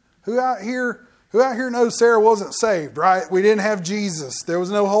 Who out here knows Sarah wasn't saved, right? We didn't have Jesus. There was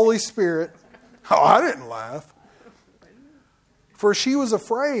no Holy Spirit. Oh, I didn't laugh. For she was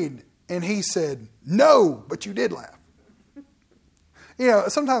afraid, and he said, no, but you did laugh.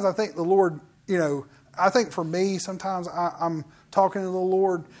 Sometimes I think the Lord, I think for me, sometimes I'm talking to the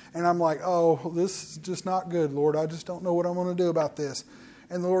Lord and I'm like, oh, this is just not good, Lord. I just don't know what I'm going to do about this.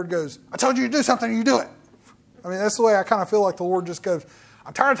 And the Lord goes, I told you to do something, you do it. I mean, that's the way I kind of feel like the Lord just goes,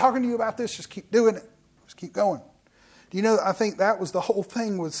 I'm tired of talking to you about this, just keep doing it. Just keep going. Do you know, I think that was the whole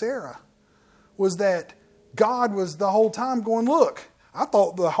thing with Sarah, was that God was the whole time going, look, I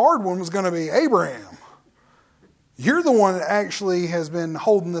thought the hard one was going to be Abraham. You're the one that actually has been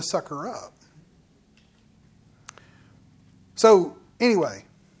holding this sucker up. So, anyway,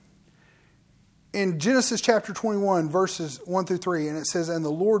 in Genesis chapter 21, verses 1 through 3, and it says, and the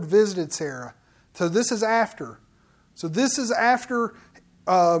Lord visited Sarah. So this is after. So this is after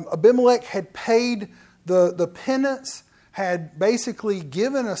Abimelech had paid the penance, had basically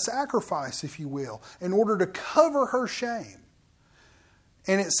given a sacrifice, if you will, in order to cover her shame.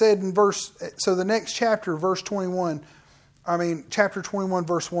 And it said in so the next chapter, chapter 21,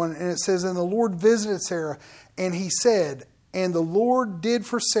 verse 1, and it says, and the Lord visited Sarah, and he said, and the Lord did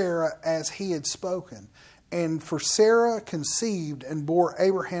for Sarah as he had spoken. And for Sarah conceived and bore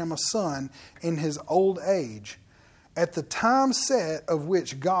Abraham a son in his old age, at the time set of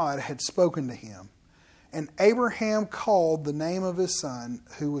which God had spoken to him. And Abraham called the name of his son,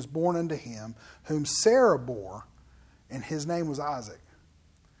 who was born unto him, whom Sarah bore, and his name was Isaac.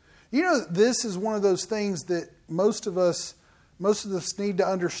 You know, this is one of those things that most of us need to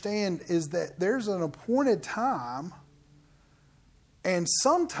understand, is that there's an appointed time, and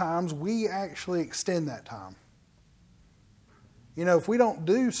sometimes we actually extend that time. You know, if we don't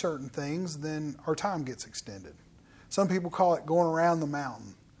do certain things, then our time gets extended. Some people call it going around the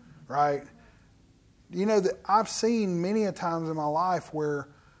mountain, right? You know, that I've seen many a times in my life where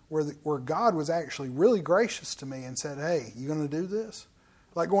God was actually really gracious to me and said, hey, you going to do this?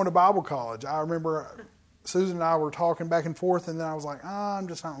 Like going to Bible college. I remember Susan and I were talking back and forth, and then I was like, I'm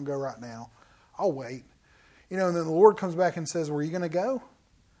just not going to go right now. I'll wait. You know, and then the Lord comes back and says, were you going to go?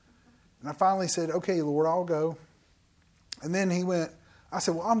 And I finally said, okay, Lord, I'll go. And then I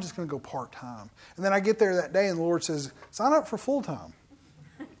said, well, I'm just going to go part-time. And then I get there that day and the Lord says, sign up for full-time.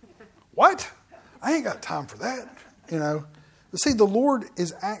 What? I ain't got time for that, you know. But see, the Lord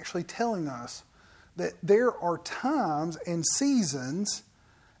is actually telling us that there are times and seasons,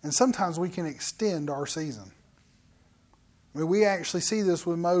 and sometimes we can extend our season. I mean, we actually see this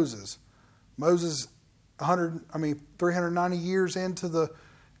with Moses. Moses, 390 years into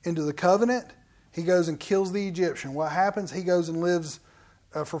the covenant, he goes and kills the Egyptian. What happens? He goes and lives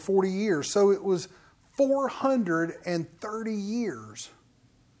for 40 years. So it was 430 years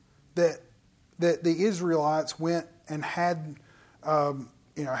that the Israelites went and had to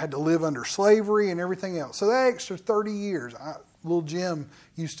live under slavery and everything else. So that extra 30 years, little Jim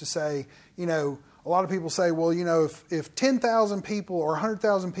used to say, you know, a lot of people say, well, you know, if 10,000 people or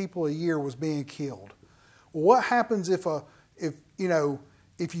 100,000 people a year was being killed, well, what happens if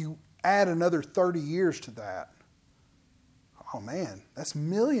you add another 30 years to that? Oh man, that's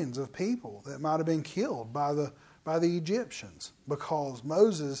millions of people that might have been killed by the Egyptians because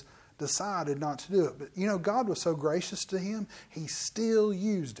Moses decided not to do it. But you know, God was so gracious to him, he still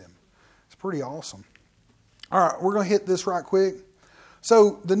used him. It's pretty awesome. All right, we're going to hit this right quick.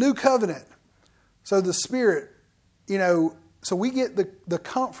 So the new covenant. So the Spirit, you know, so we get the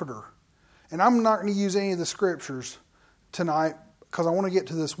Comforter. And I'm not going to use any of the scriptures tonight because I want to get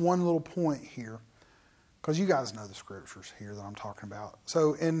to this one little point here. Because you guys know the scriptures here that I'm talking about.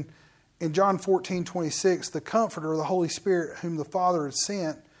 So in John 14:26, the Comforter, the Holy Spirit, whom the Father has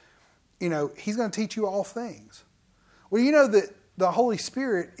sent, you know, he's going to teach you all things. Well, you know that the Holy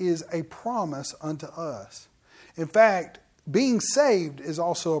Spirit is a promise unto us. In fact, being saved is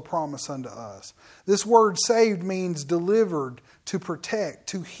also a promise unto us. This word saved means delivered, to protect,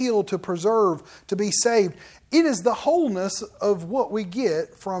 to heal, to preserve, to be saved. It is the wholeness of what we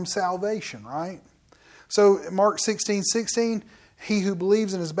get from salvation, right? So Mark 16:16, he who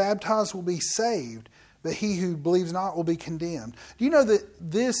believes and is baptized will be saved, but he who believes not will be condemned. Do you know that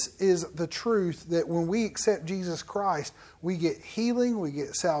this is the truth, that when we accept Jesus Christ, we get healing, we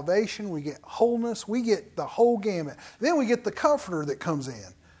get salvation, we get wholeness, we get the whole gamut. Then we get the Comforter that comes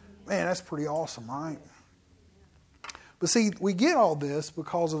in. Man, that's pretty awesome, right? But see, we get all this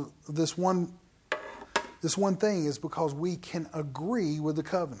because of this one thing, is because we can agree with the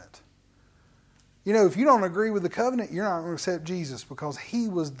covenant. You know, if you don't agree with the covenant, you're not going to accept Jesus because he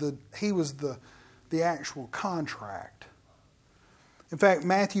was the actual contract. In fact,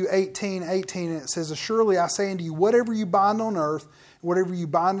 Matthew 18:18, it says, "Surely I say unto you, whatever you bind on earth, whatever you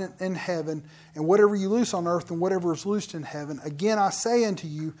bind in heaven, and whatever you loose on earth, and whatever is loosed in heaven, again I say unto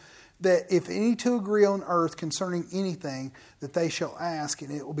you, that if any two agree on earth concerning anything that they shall ask,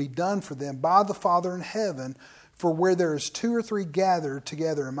 and it will be done for them by the Father in heaven. For where there is 2 or 3 gathered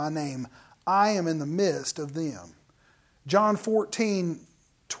together in my name, I am in the midst of them. John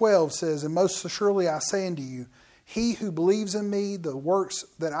 14:12 says, and most surely I say unto you, he who believes in me, the works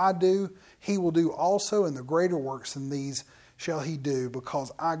that I do, he will do also, and the greater works than these shall he do,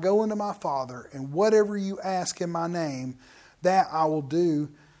 because I go unto my Father, and whatever you ask in my name, that I will do,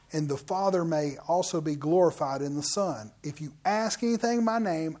 and the Father may also be glorified in the Son. If you ask anything in my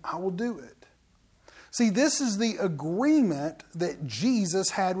name, I will do it. See, this is the agreement that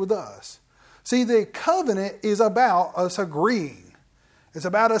Jesus had with us. See, the covenant is about us agreeing. It's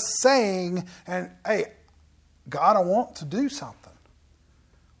about us saying, and hey, God, I want to do something.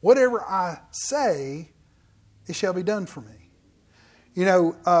 Whatever I say, it shall be done for me. You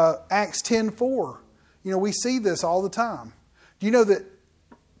know, Acts 10:4. You know, we see this all the time. Do you know that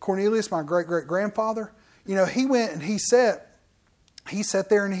Cornelius, my great-great-grandfather, you know, he went and he sat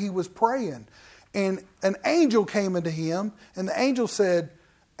there and he was praying. And an angel came into him, and the angel said,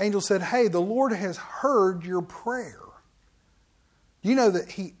 hey, the Lord has heard your prayer. You know that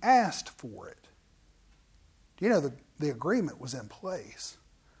he asked for it. You know the agreement was in place.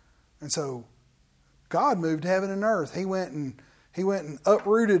 And so God moved heaven and earth. He went and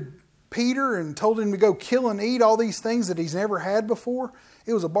uprooted Peter and told him to go kill and eat all these things that he's never had before.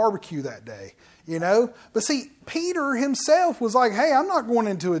 It was a barbecue that day, you know. But see, Peter himself was like, hey, I'm not going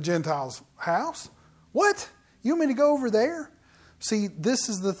into a Gentile's house. What? You want me to go over there? See, this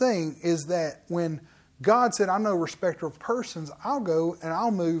is the thing, is that when God said, I'm no respecter of persons, I'll go and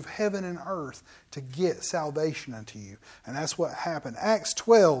I'll move heaven and earth to get salvation unto you. And that's what happened. Acts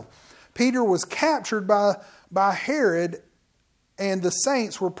 12, Peter was captured by Herod, and the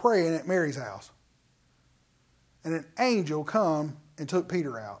saints were praying at Mary's house. And an angel come and took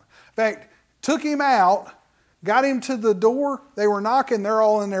Peter out. In fact, took him out, got him to the door. They were knocking. They're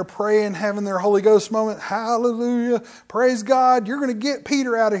all in there praying, having their Holy Ghost moment. Hallelujah. Praise God. You're going to get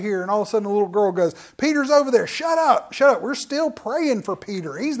Peter out of here. And all of a sudden a little girl goes, Peter's over there. Shut up. Shut up. We're still praying for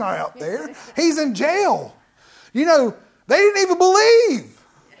Peter. He's not out there. He's in jail. You know, they didn't even believe.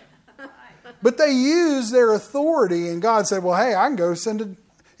 But they used their authority, and God said, well, hey, I can go send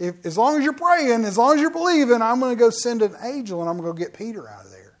as long as you're praying, as long as you're believing, I'm going to go send an angel, and I'm going to go get Peter out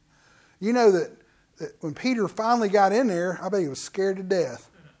of there. You know that when Peter finally got in there, I bet he was scared to death.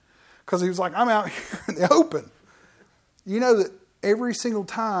 Because he was like, I'm out here in the open. You know that every single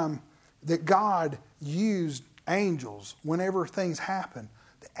time that God used angels, whenever things happen,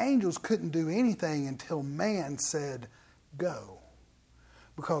 the angels couldn't do anything until man said, go.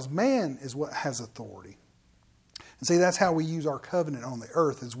 Because man is what has authority. And see, that's how we use our covenant on the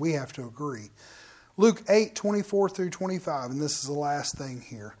earth, is we have to agree. Luke 8:24 through 25, and this is the last thing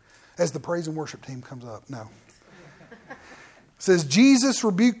here, as the praise and worship team comes up. No. It says, Jesus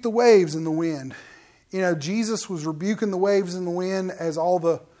rebuked the waves and the wind. You know, Jesus was rebuking the waves and the wind as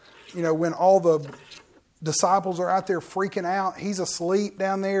when all the disciples are out there freaking out. He's asleep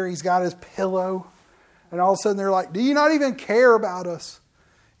down there. He's got his pillow. And all of a sudden they're like, do you not even care about us?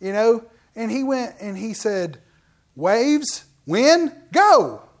 You know, and he went and he said, waves, wind,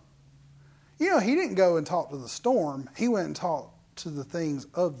 go. You know, he didn't go and talk to the storm. He went and talked to the things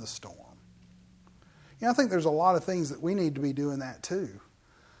of the storm. You know, I think there's a lot of things that we need to be doing that too.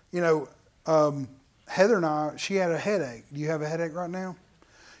 You know, Heather and I, she had a headache. Do you have a headache right now?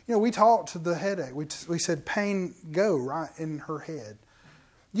 You know, we talked to the headache. We said, pain, go, right in her head.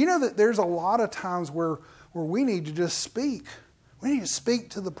 You know that there's a lot of times where we need to just speak. We need to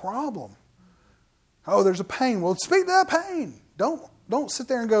speak to the problem. Oh, there's a pain. Well, speak to that pain. Don't sit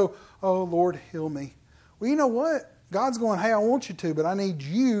there and go, oh, Lord, heal me. Well, you know what? God's going, hey, I want you to, but I need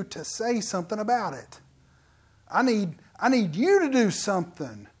you to say something about it. I need you to do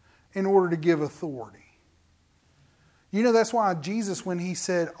something in order to give authority. You know, that's why Jesus, when he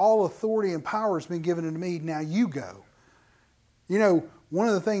said, all authority and power has been given unto me, now you go. You know, one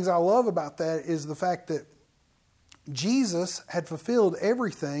of the things I love about that is the fact that Jesus had fulfilled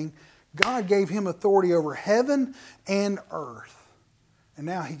everything. God gave him authority over heaven and earth. And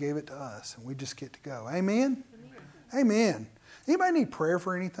now he gave it to us, and we just get to go. Amen? Amen. Anybody need prayer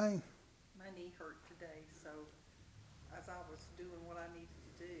for anything? My knee hurt today, so as I was doing what I needed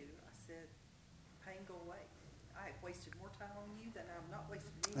to do, I said, pain, go away. I have wasted more time on you than I'm not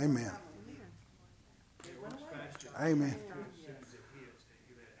wasting any more time on you. It went away. Amen.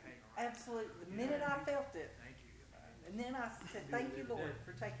 Absolutely. The minute I felt it. And then I said, thank you, Lord,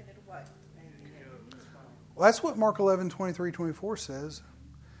 for taking it away. Well, that's what Mark 11:23-24 says.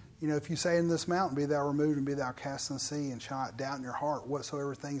 if you say in this mountain, be thou removed and be thou cast in the sea, and shall not doubt in your heart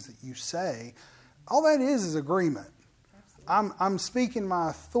whatsoever things that you say, all that is agreement. I'm speaking my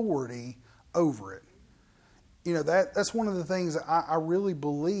authority over it. That's one of the things that I really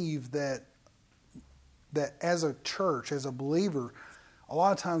believe that as a church, as a believer, a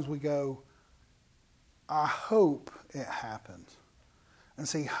lot of times we go, I hope it happens. And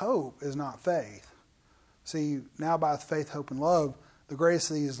see, hope is not faith. See, now by faith, hope, and love, the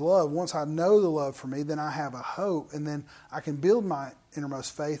greatest of these is love. Once I know the love for me, then I have a hope, and then I can build my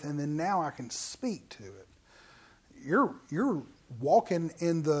innermost faith, and then now I can speak to it. You're walking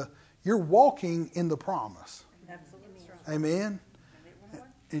in the promise. Absolutely. Amen.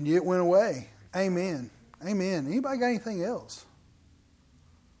 And it went away. Amen. Amen. Anybody got anything else?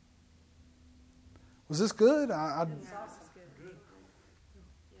 Was this good? Well,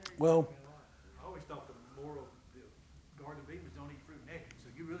 I always thought the moral of the Garden of Eden was don't eat fruit naked, so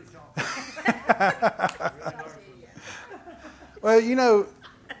you really talk. well,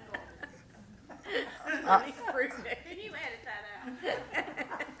 Can you edit that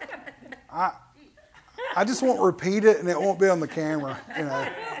out? I just won't repeat it, and it won't be on the camera.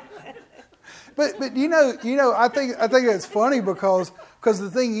 But I think it's funny because the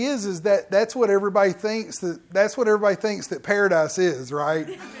thing is that that's what everybody thinks that paradise is,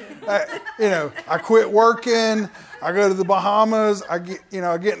 right? I quit working, I go to the Bahamas, I get in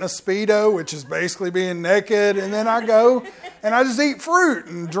a Speedo, which is basically being naked, and then I go and I just eat fruit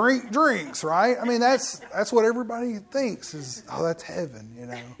and drink drinks, right? I mean that's what everybody thinks is, oh, that's heaven,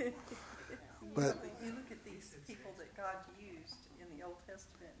 But you look at these people that God used in the Old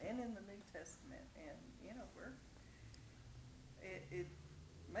Testament and in the New Testament, and it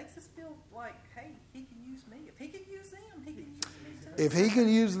makes us feel like, hey, He can use me. If He can use them, He can use me too. if He can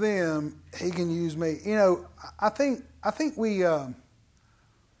use them, He can use me. I think we. I've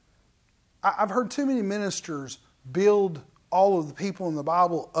heard too many ministers build all of the people in the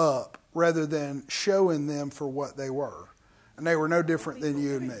Bible up rather than showing them for what they were. And they were no different than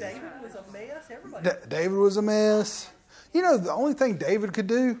you and me. David was a mess. Everybody. David was a mess. The only thing David could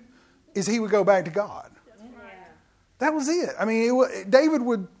do is he would go back to God. That was it. I mean, David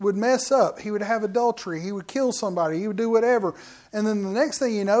would mess up. He would have adultery. He would kill somebody. He would do whatever. And then the next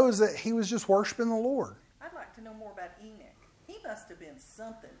thing you know is that he was just worshiping the Lord. I'd like to know more about Enoch. He must have been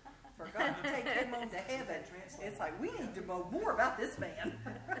something for God to take him on to heaven. It's like, we need to know more about this man.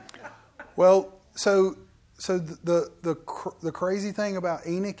 Well, so the crazy thing about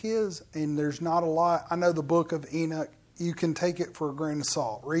Enoch is, and there's not a lot. I know the book of Enoch. You can take it for a grain of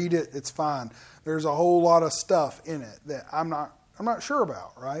salt. Read it. It's fine. There's a whole lot of stuff in it that I'm not sure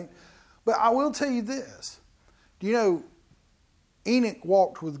about, right? But I will tell you this. Enoch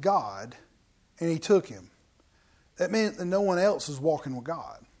walked with God, and He took him. That meant that no one else was walking with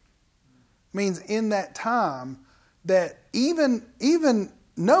God. It means in that time that even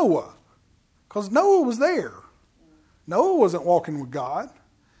Noah, because Noah was there. Noah wasn't walking with God.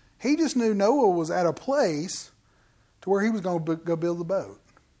 He just knew Noah was at a place to where he was going to go build the boat.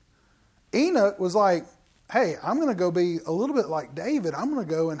 Enoch was like, hey, I'm going to go be a little bit like David. I'm going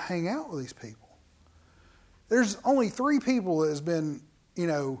to go and hang out with these people. There's only 3 people that has been,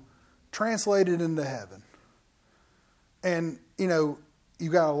 translated into heaven. And, you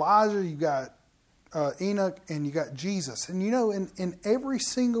got Elijah, you got Enoch, and you got Jesus. And, in every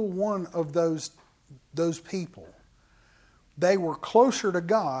single one of those people, they were closer to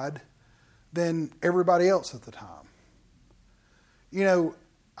God than everybody else at the time.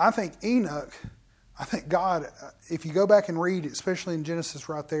 I think God, if you go back and read, especially in Genesis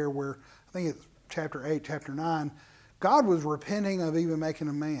right there where, I think it's chapter 8, chapter 9, God was repenting of even making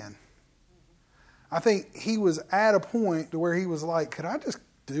a man. I think He was at a point to where He was like, could I just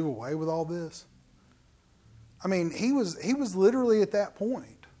do away with all this? I mean, he was literally at that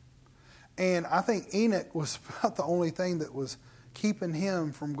point. And I think Enoch was about the only thing that was keeping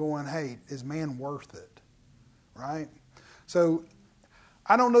him from going, hey, is man worth it? Right? So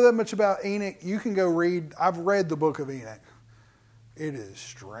I don't know that much about Enoch. You can go read. I've read the book of Enoch. It is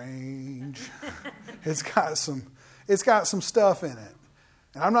strange. It's got some stuff in it.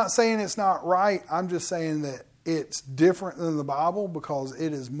 And I'm not saying it's not right. I'm just saying that it's different than the Bible because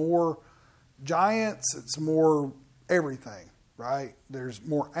it is more giants. It's more everything, right? There's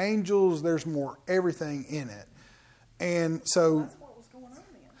more angels. There's more everything in it. And so That's what was going on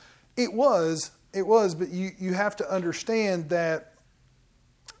then. It was, but you have to understand that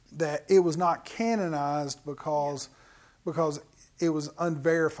it was not canonized because it was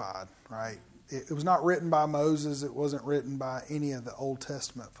unverified, right? It was not written by Moses. It wasn't written by any of the Old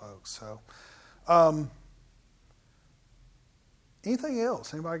Testament folks. So, anything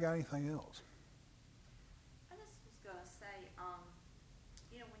else? Anybody got anything else? I just was going to say,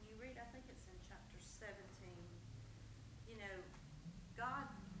 when you read, I think it's in chapter 17, God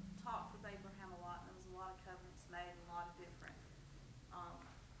talked with Abraham a lot, and there was a lot of covenants made, and a lot of different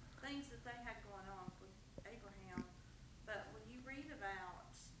things that they had going on with Abraham. But when you read about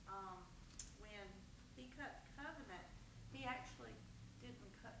when he cut covenant, he actually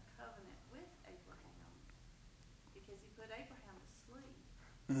didn't cut covenant with Abraham because he put Abraham to sleep.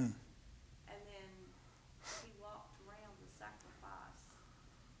 Mm. And then he walked around the sacrifice.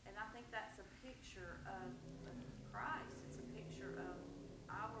 And I think that's a picture of Christ. It's a picture of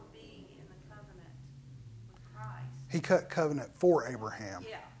our being in the covenant with Christ. He cut covenant for Abraham.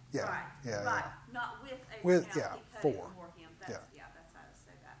 Yeah. Yeah, Right. yeah, Right. yeah. Not with Abraham. With- he yeah, cut for. it for him. That's, that's how to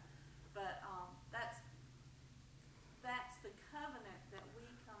say that. But that's the covenant that we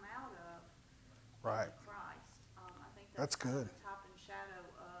come out of Right. in Christ. I think That's kind of good. the type and shadow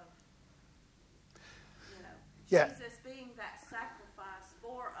of Yeah. Jesus being that sacrifice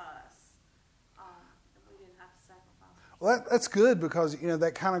for us, and we didn't have to sacrifice. Well, that's good because,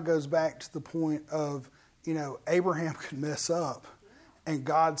 that kind of goes back to the point of, Abraham could mess up and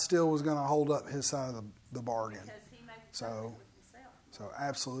God still was going to hold up his side of the bargain. Because he made the So- covenant with himself. So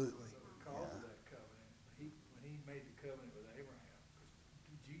absolutely. Because of that covenant, when he made the covenant with Abraham,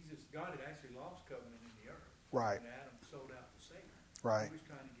 God had actually lost covenant in the earth. Right. And Adam sold out to Satan. Right. He was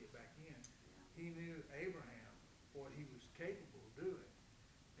trying to get back in. He knew Abraham, what he was capable of doing.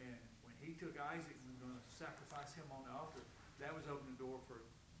 And when he took Isaac and was going to sacrifice him on the altar, that was opening the door for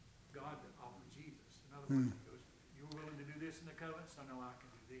God to offer Jesus. In other words, he goes, you're willing to do this in the covenant, so I know I can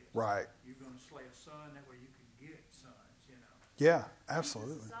do this. Right. You're going to slay a son, that way you can get sons, Yeah, Jesus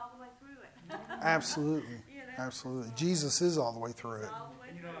absolutely. is all the way through it. Absolutely. You know? Absolutely. Jesus is all the way through it. All the way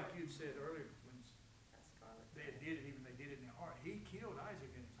And through like it. you said earlier, when That's scarlet. they did it, even they did it in their heart, he killed Isaac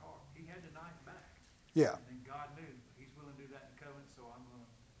in his heart. He had the knife back. Yeah. And then God knew, he's willing to do that in the covenant, so I'm going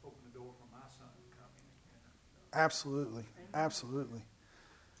to open the door for my son to come in. Absolutely. Absolutely.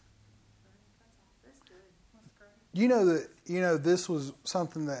 That's good. That's great. This was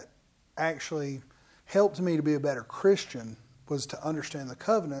something that actually helped me to be a better Christian was to understand the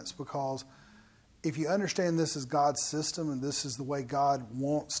covenants, because if you understand this is God's system and this is the way God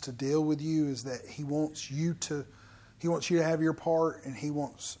wants to deal with you, is that He wants you to have your part, and He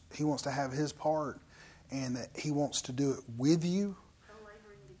wants to have His part, and that He wants to do it with you,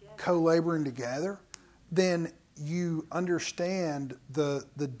 co-laboring together, then you understand the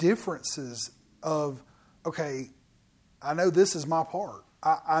differences of, okay, I know this is my part.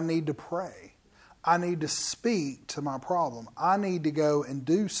 I need to pray. I need to speak to my problem. I need to go and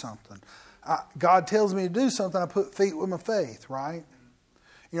do something. God tells me to do something, I put feet with my faith, right?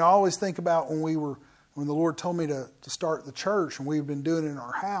 I always think about when the Lord told me to start the church, and we've been doing it in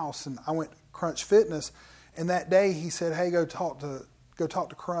our house, and I went to Crunch Fitness, and that day He said, "Hey, go talk to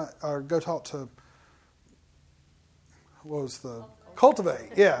Crunch, or go talk to what was the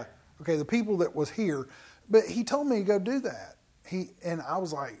Cultivate." Yeah, okay, the people that was here, but He told me to go do that. And I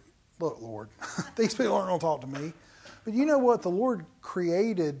was like, "Look, Lord, these people aren't going to talk to me." But you know what? The Lord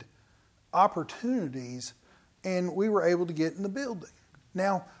created opportunities, and we were able to get in the building.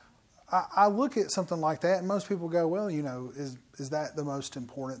 Now, I look at something like that, and most people go, "Well, is that the most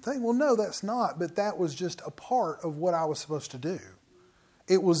important thing?" Well, no, that's not. But that was just a part of what I was supposed to do.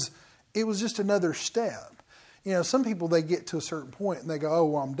 It was just another step. Some people, they get to a certain point and they go, "Oh,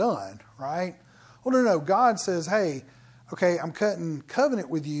 well, I'm done," right? Well, no. God says, "Hey, okay, I'm cutting covenant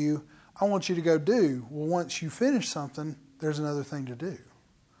with you. I want you to go do." Well, once you finish something, there's another thing to do.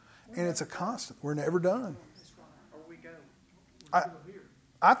 And it's a constant. We're never done. Or we go. We're still here.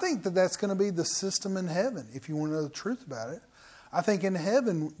 I think that's going to be the system in heaven, if you want to know the truth about it. I think in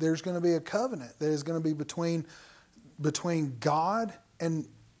heaven, there's going to be a covenant that is going to be between God and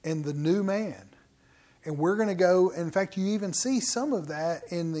the new man. And we're going to go, in fact, you even see some of that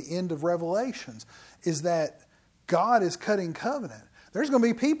in the end of Revelations, is that God is cutting covenant. There's going to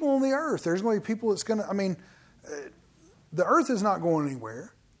be people on the earth. There's going to be people that's going to, the earth is not going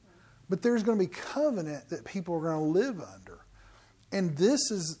anywhere, but there's going to be covenant that people are going to live under. And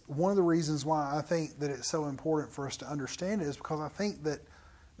this is one of the reasons why I think that it's so important for us to understand it, is because I think that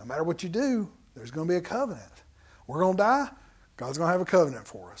no matter what you do, there's going to be a covenant. We're going to die, God's going to have a covenant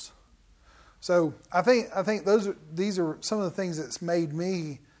for us. So I think these are some of the things that's made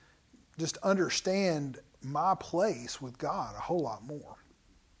me just understand my place with God a whole lot more.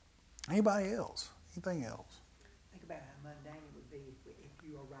 Anybody else? Anything else? Think about how mundane it would be if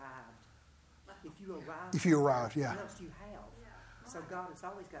you arrived. If you arrived, yeah. What else do you have? So God has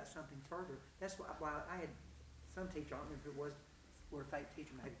always got something further. That's why I had some teacher, I don't remember who it was, Word Faith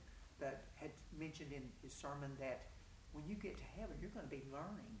teacher had mentioned in his sermon that when you get to heaven, you're going to be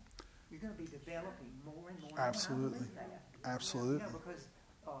learning. You're going to be developing more and more. Absolutely. Absolutely.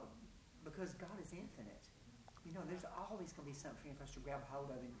 Because God is infinite. There's always going to be something for us to grab hold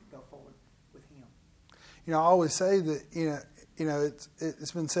of and go forward with Him. I always say that,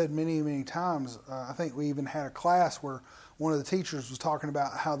 it's been said many, many times. I think we even had a class where one of the teachers was talking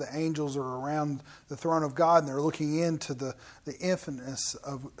about how the angels are around the throne of God and they're looking into the infiniteness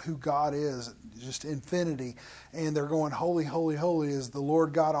of who God is, just infinity. And they're going, holy, holy, holy is the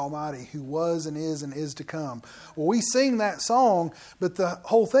Lord God Almighty who was and is to come. Well, we sing that song, but the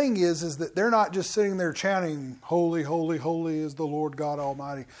whole thing is that they're not just sitting there chanting, holy, holy, holy is the Lord God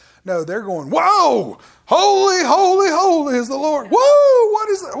Almighty. No, they're going, whoa, holy, holy, holy is the Lord. Whoa, what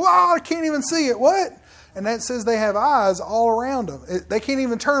is that? Wow, I can't even see it. What? And that says they have eyes all around them. They can't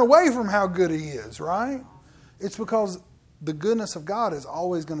even turn away from how good He is, right? It's because the goodness of God is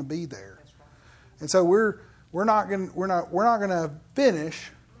always going to be there. And so we're not going to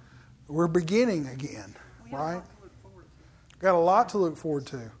finish. We're beginning again, right? Got a lot to look forward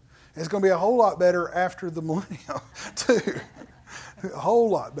to. And it's going to be a whole lot better after the millennium, too. A whole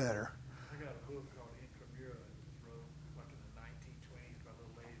lot better. I got a book called Intramural that was wrote like in the 1920s by a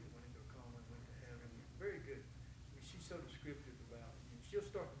little lady that went into a coma and went to heaven. Very good. She's so descriptive about it. She'll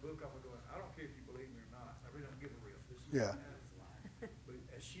start the book off by going, I don't care if you believe me or not. I really don't give a rip. This is Yeah. But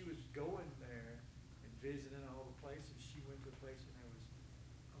as she was going there and visiting all the places, she went to a place and there was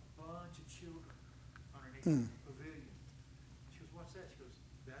a bunch of children underneath the pavilion. She goes, what's that? She goes,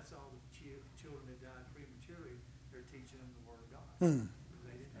 that's all the children that died prematurely. They're teaching them the Word of God. They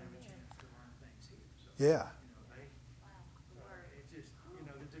didn't have a chance to learn things here. So, Yeah. It's just,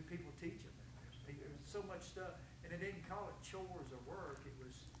 the people teaching them. There's so much stuff. And they didn't call it chores or work. It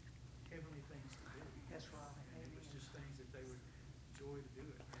was heavenly things to do. That's right. And it was just things that they would enjoy to do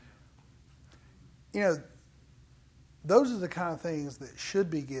it. Those are the kind of things that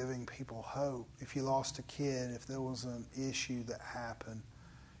should be giving people hope. If you lost a kid, if there was an issue that happened,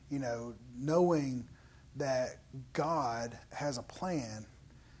 knowing that God has a plan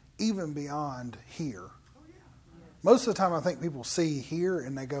even beyond here. Most of the time I think people see here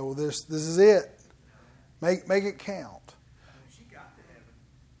and they go, well, this is it. Make it count. When she got to heaven,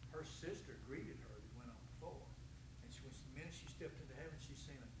 her sister greeted her that went on before. And the minute she stepped into heaven, she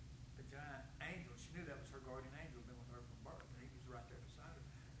seen a giant angel. She knew that was her guardian angel, been with her from birth. And he was right there beside her.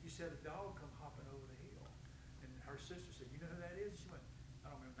 She said, a dog come hopping over the hill. And her sister said, you know who that is? She went, I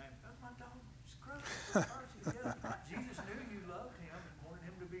don't remember the name. That's my dog, Scrooge. Jesus knew you loved him and wanted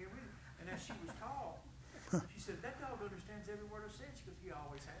him to be with you. And as she was taught, she said, that dog understands every word I said. She goes, he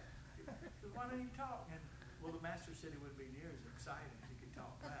always has. She goes, why don't you talk? And well, the master said he wouldn't be near as excited if he could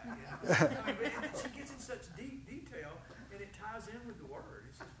talk back. But she gets in such deep detail, and it ties in with the Word.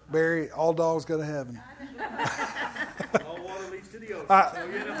 It's just Barry, all dogs go to heaven. all water leads to the ocean.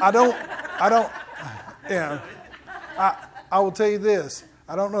 I will tell you this.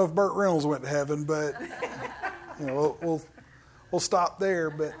 I don't know if Burt Reynolds went to heaven, but we'll stop there.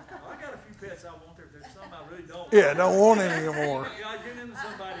 But I got a few pets I want there. There's some I really don't. Yeah, don't want any more. I give them to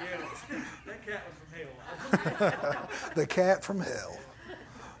somebody else. That cat was from hell. The cat from hell.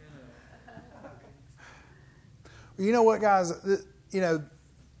 You know what, guys?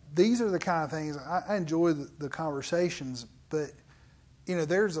 These are the kind of things I enjoy the conversations, but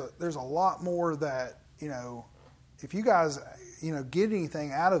there's a lot more that if you guys get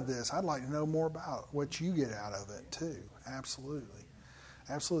anything out of this, I'd like to know more about what you get out of it too. Absolutely.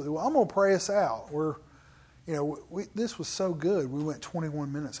 Well, I'm gonna pray us out. This was so good. We went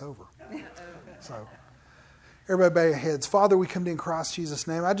 21 minutes over. So. Everybody bow your heads. Father, we come to you in Christ Jesus'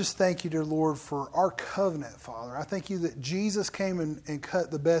 name. I just thank you, dear Lord, for our covenant, Father. I thank you that Jesus came and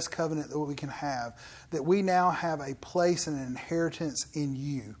cut the best covenant that we can have, that we now have a place and an inheritance in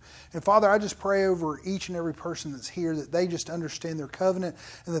you. And Father, I just pray over each and every person that's here that they just understand their covenant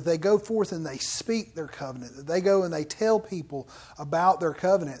and that they go forth and they speak their covenant, that they go and they tell people about their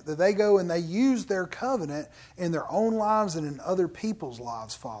covenant, that they go and they use their covenant in their own lives and in other people's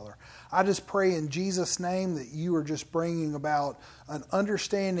lives, Father. I just pray in Jesus' name that you are just bringing about an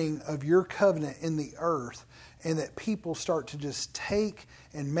understanding of your covenant in the earth and that people start to just take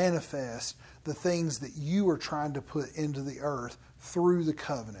and manifest the things that you are trying to put into the earth through the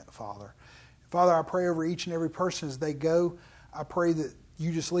covenant, Father. Father, I pray over each and every person as they go. I pray that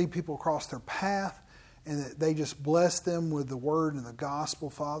you just lead people across their path and that they just bless them with the word and the gospel,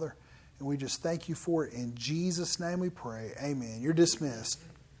 Father. And we just thank you for it. In Jesus' name we pray. Amen. You're dismissed.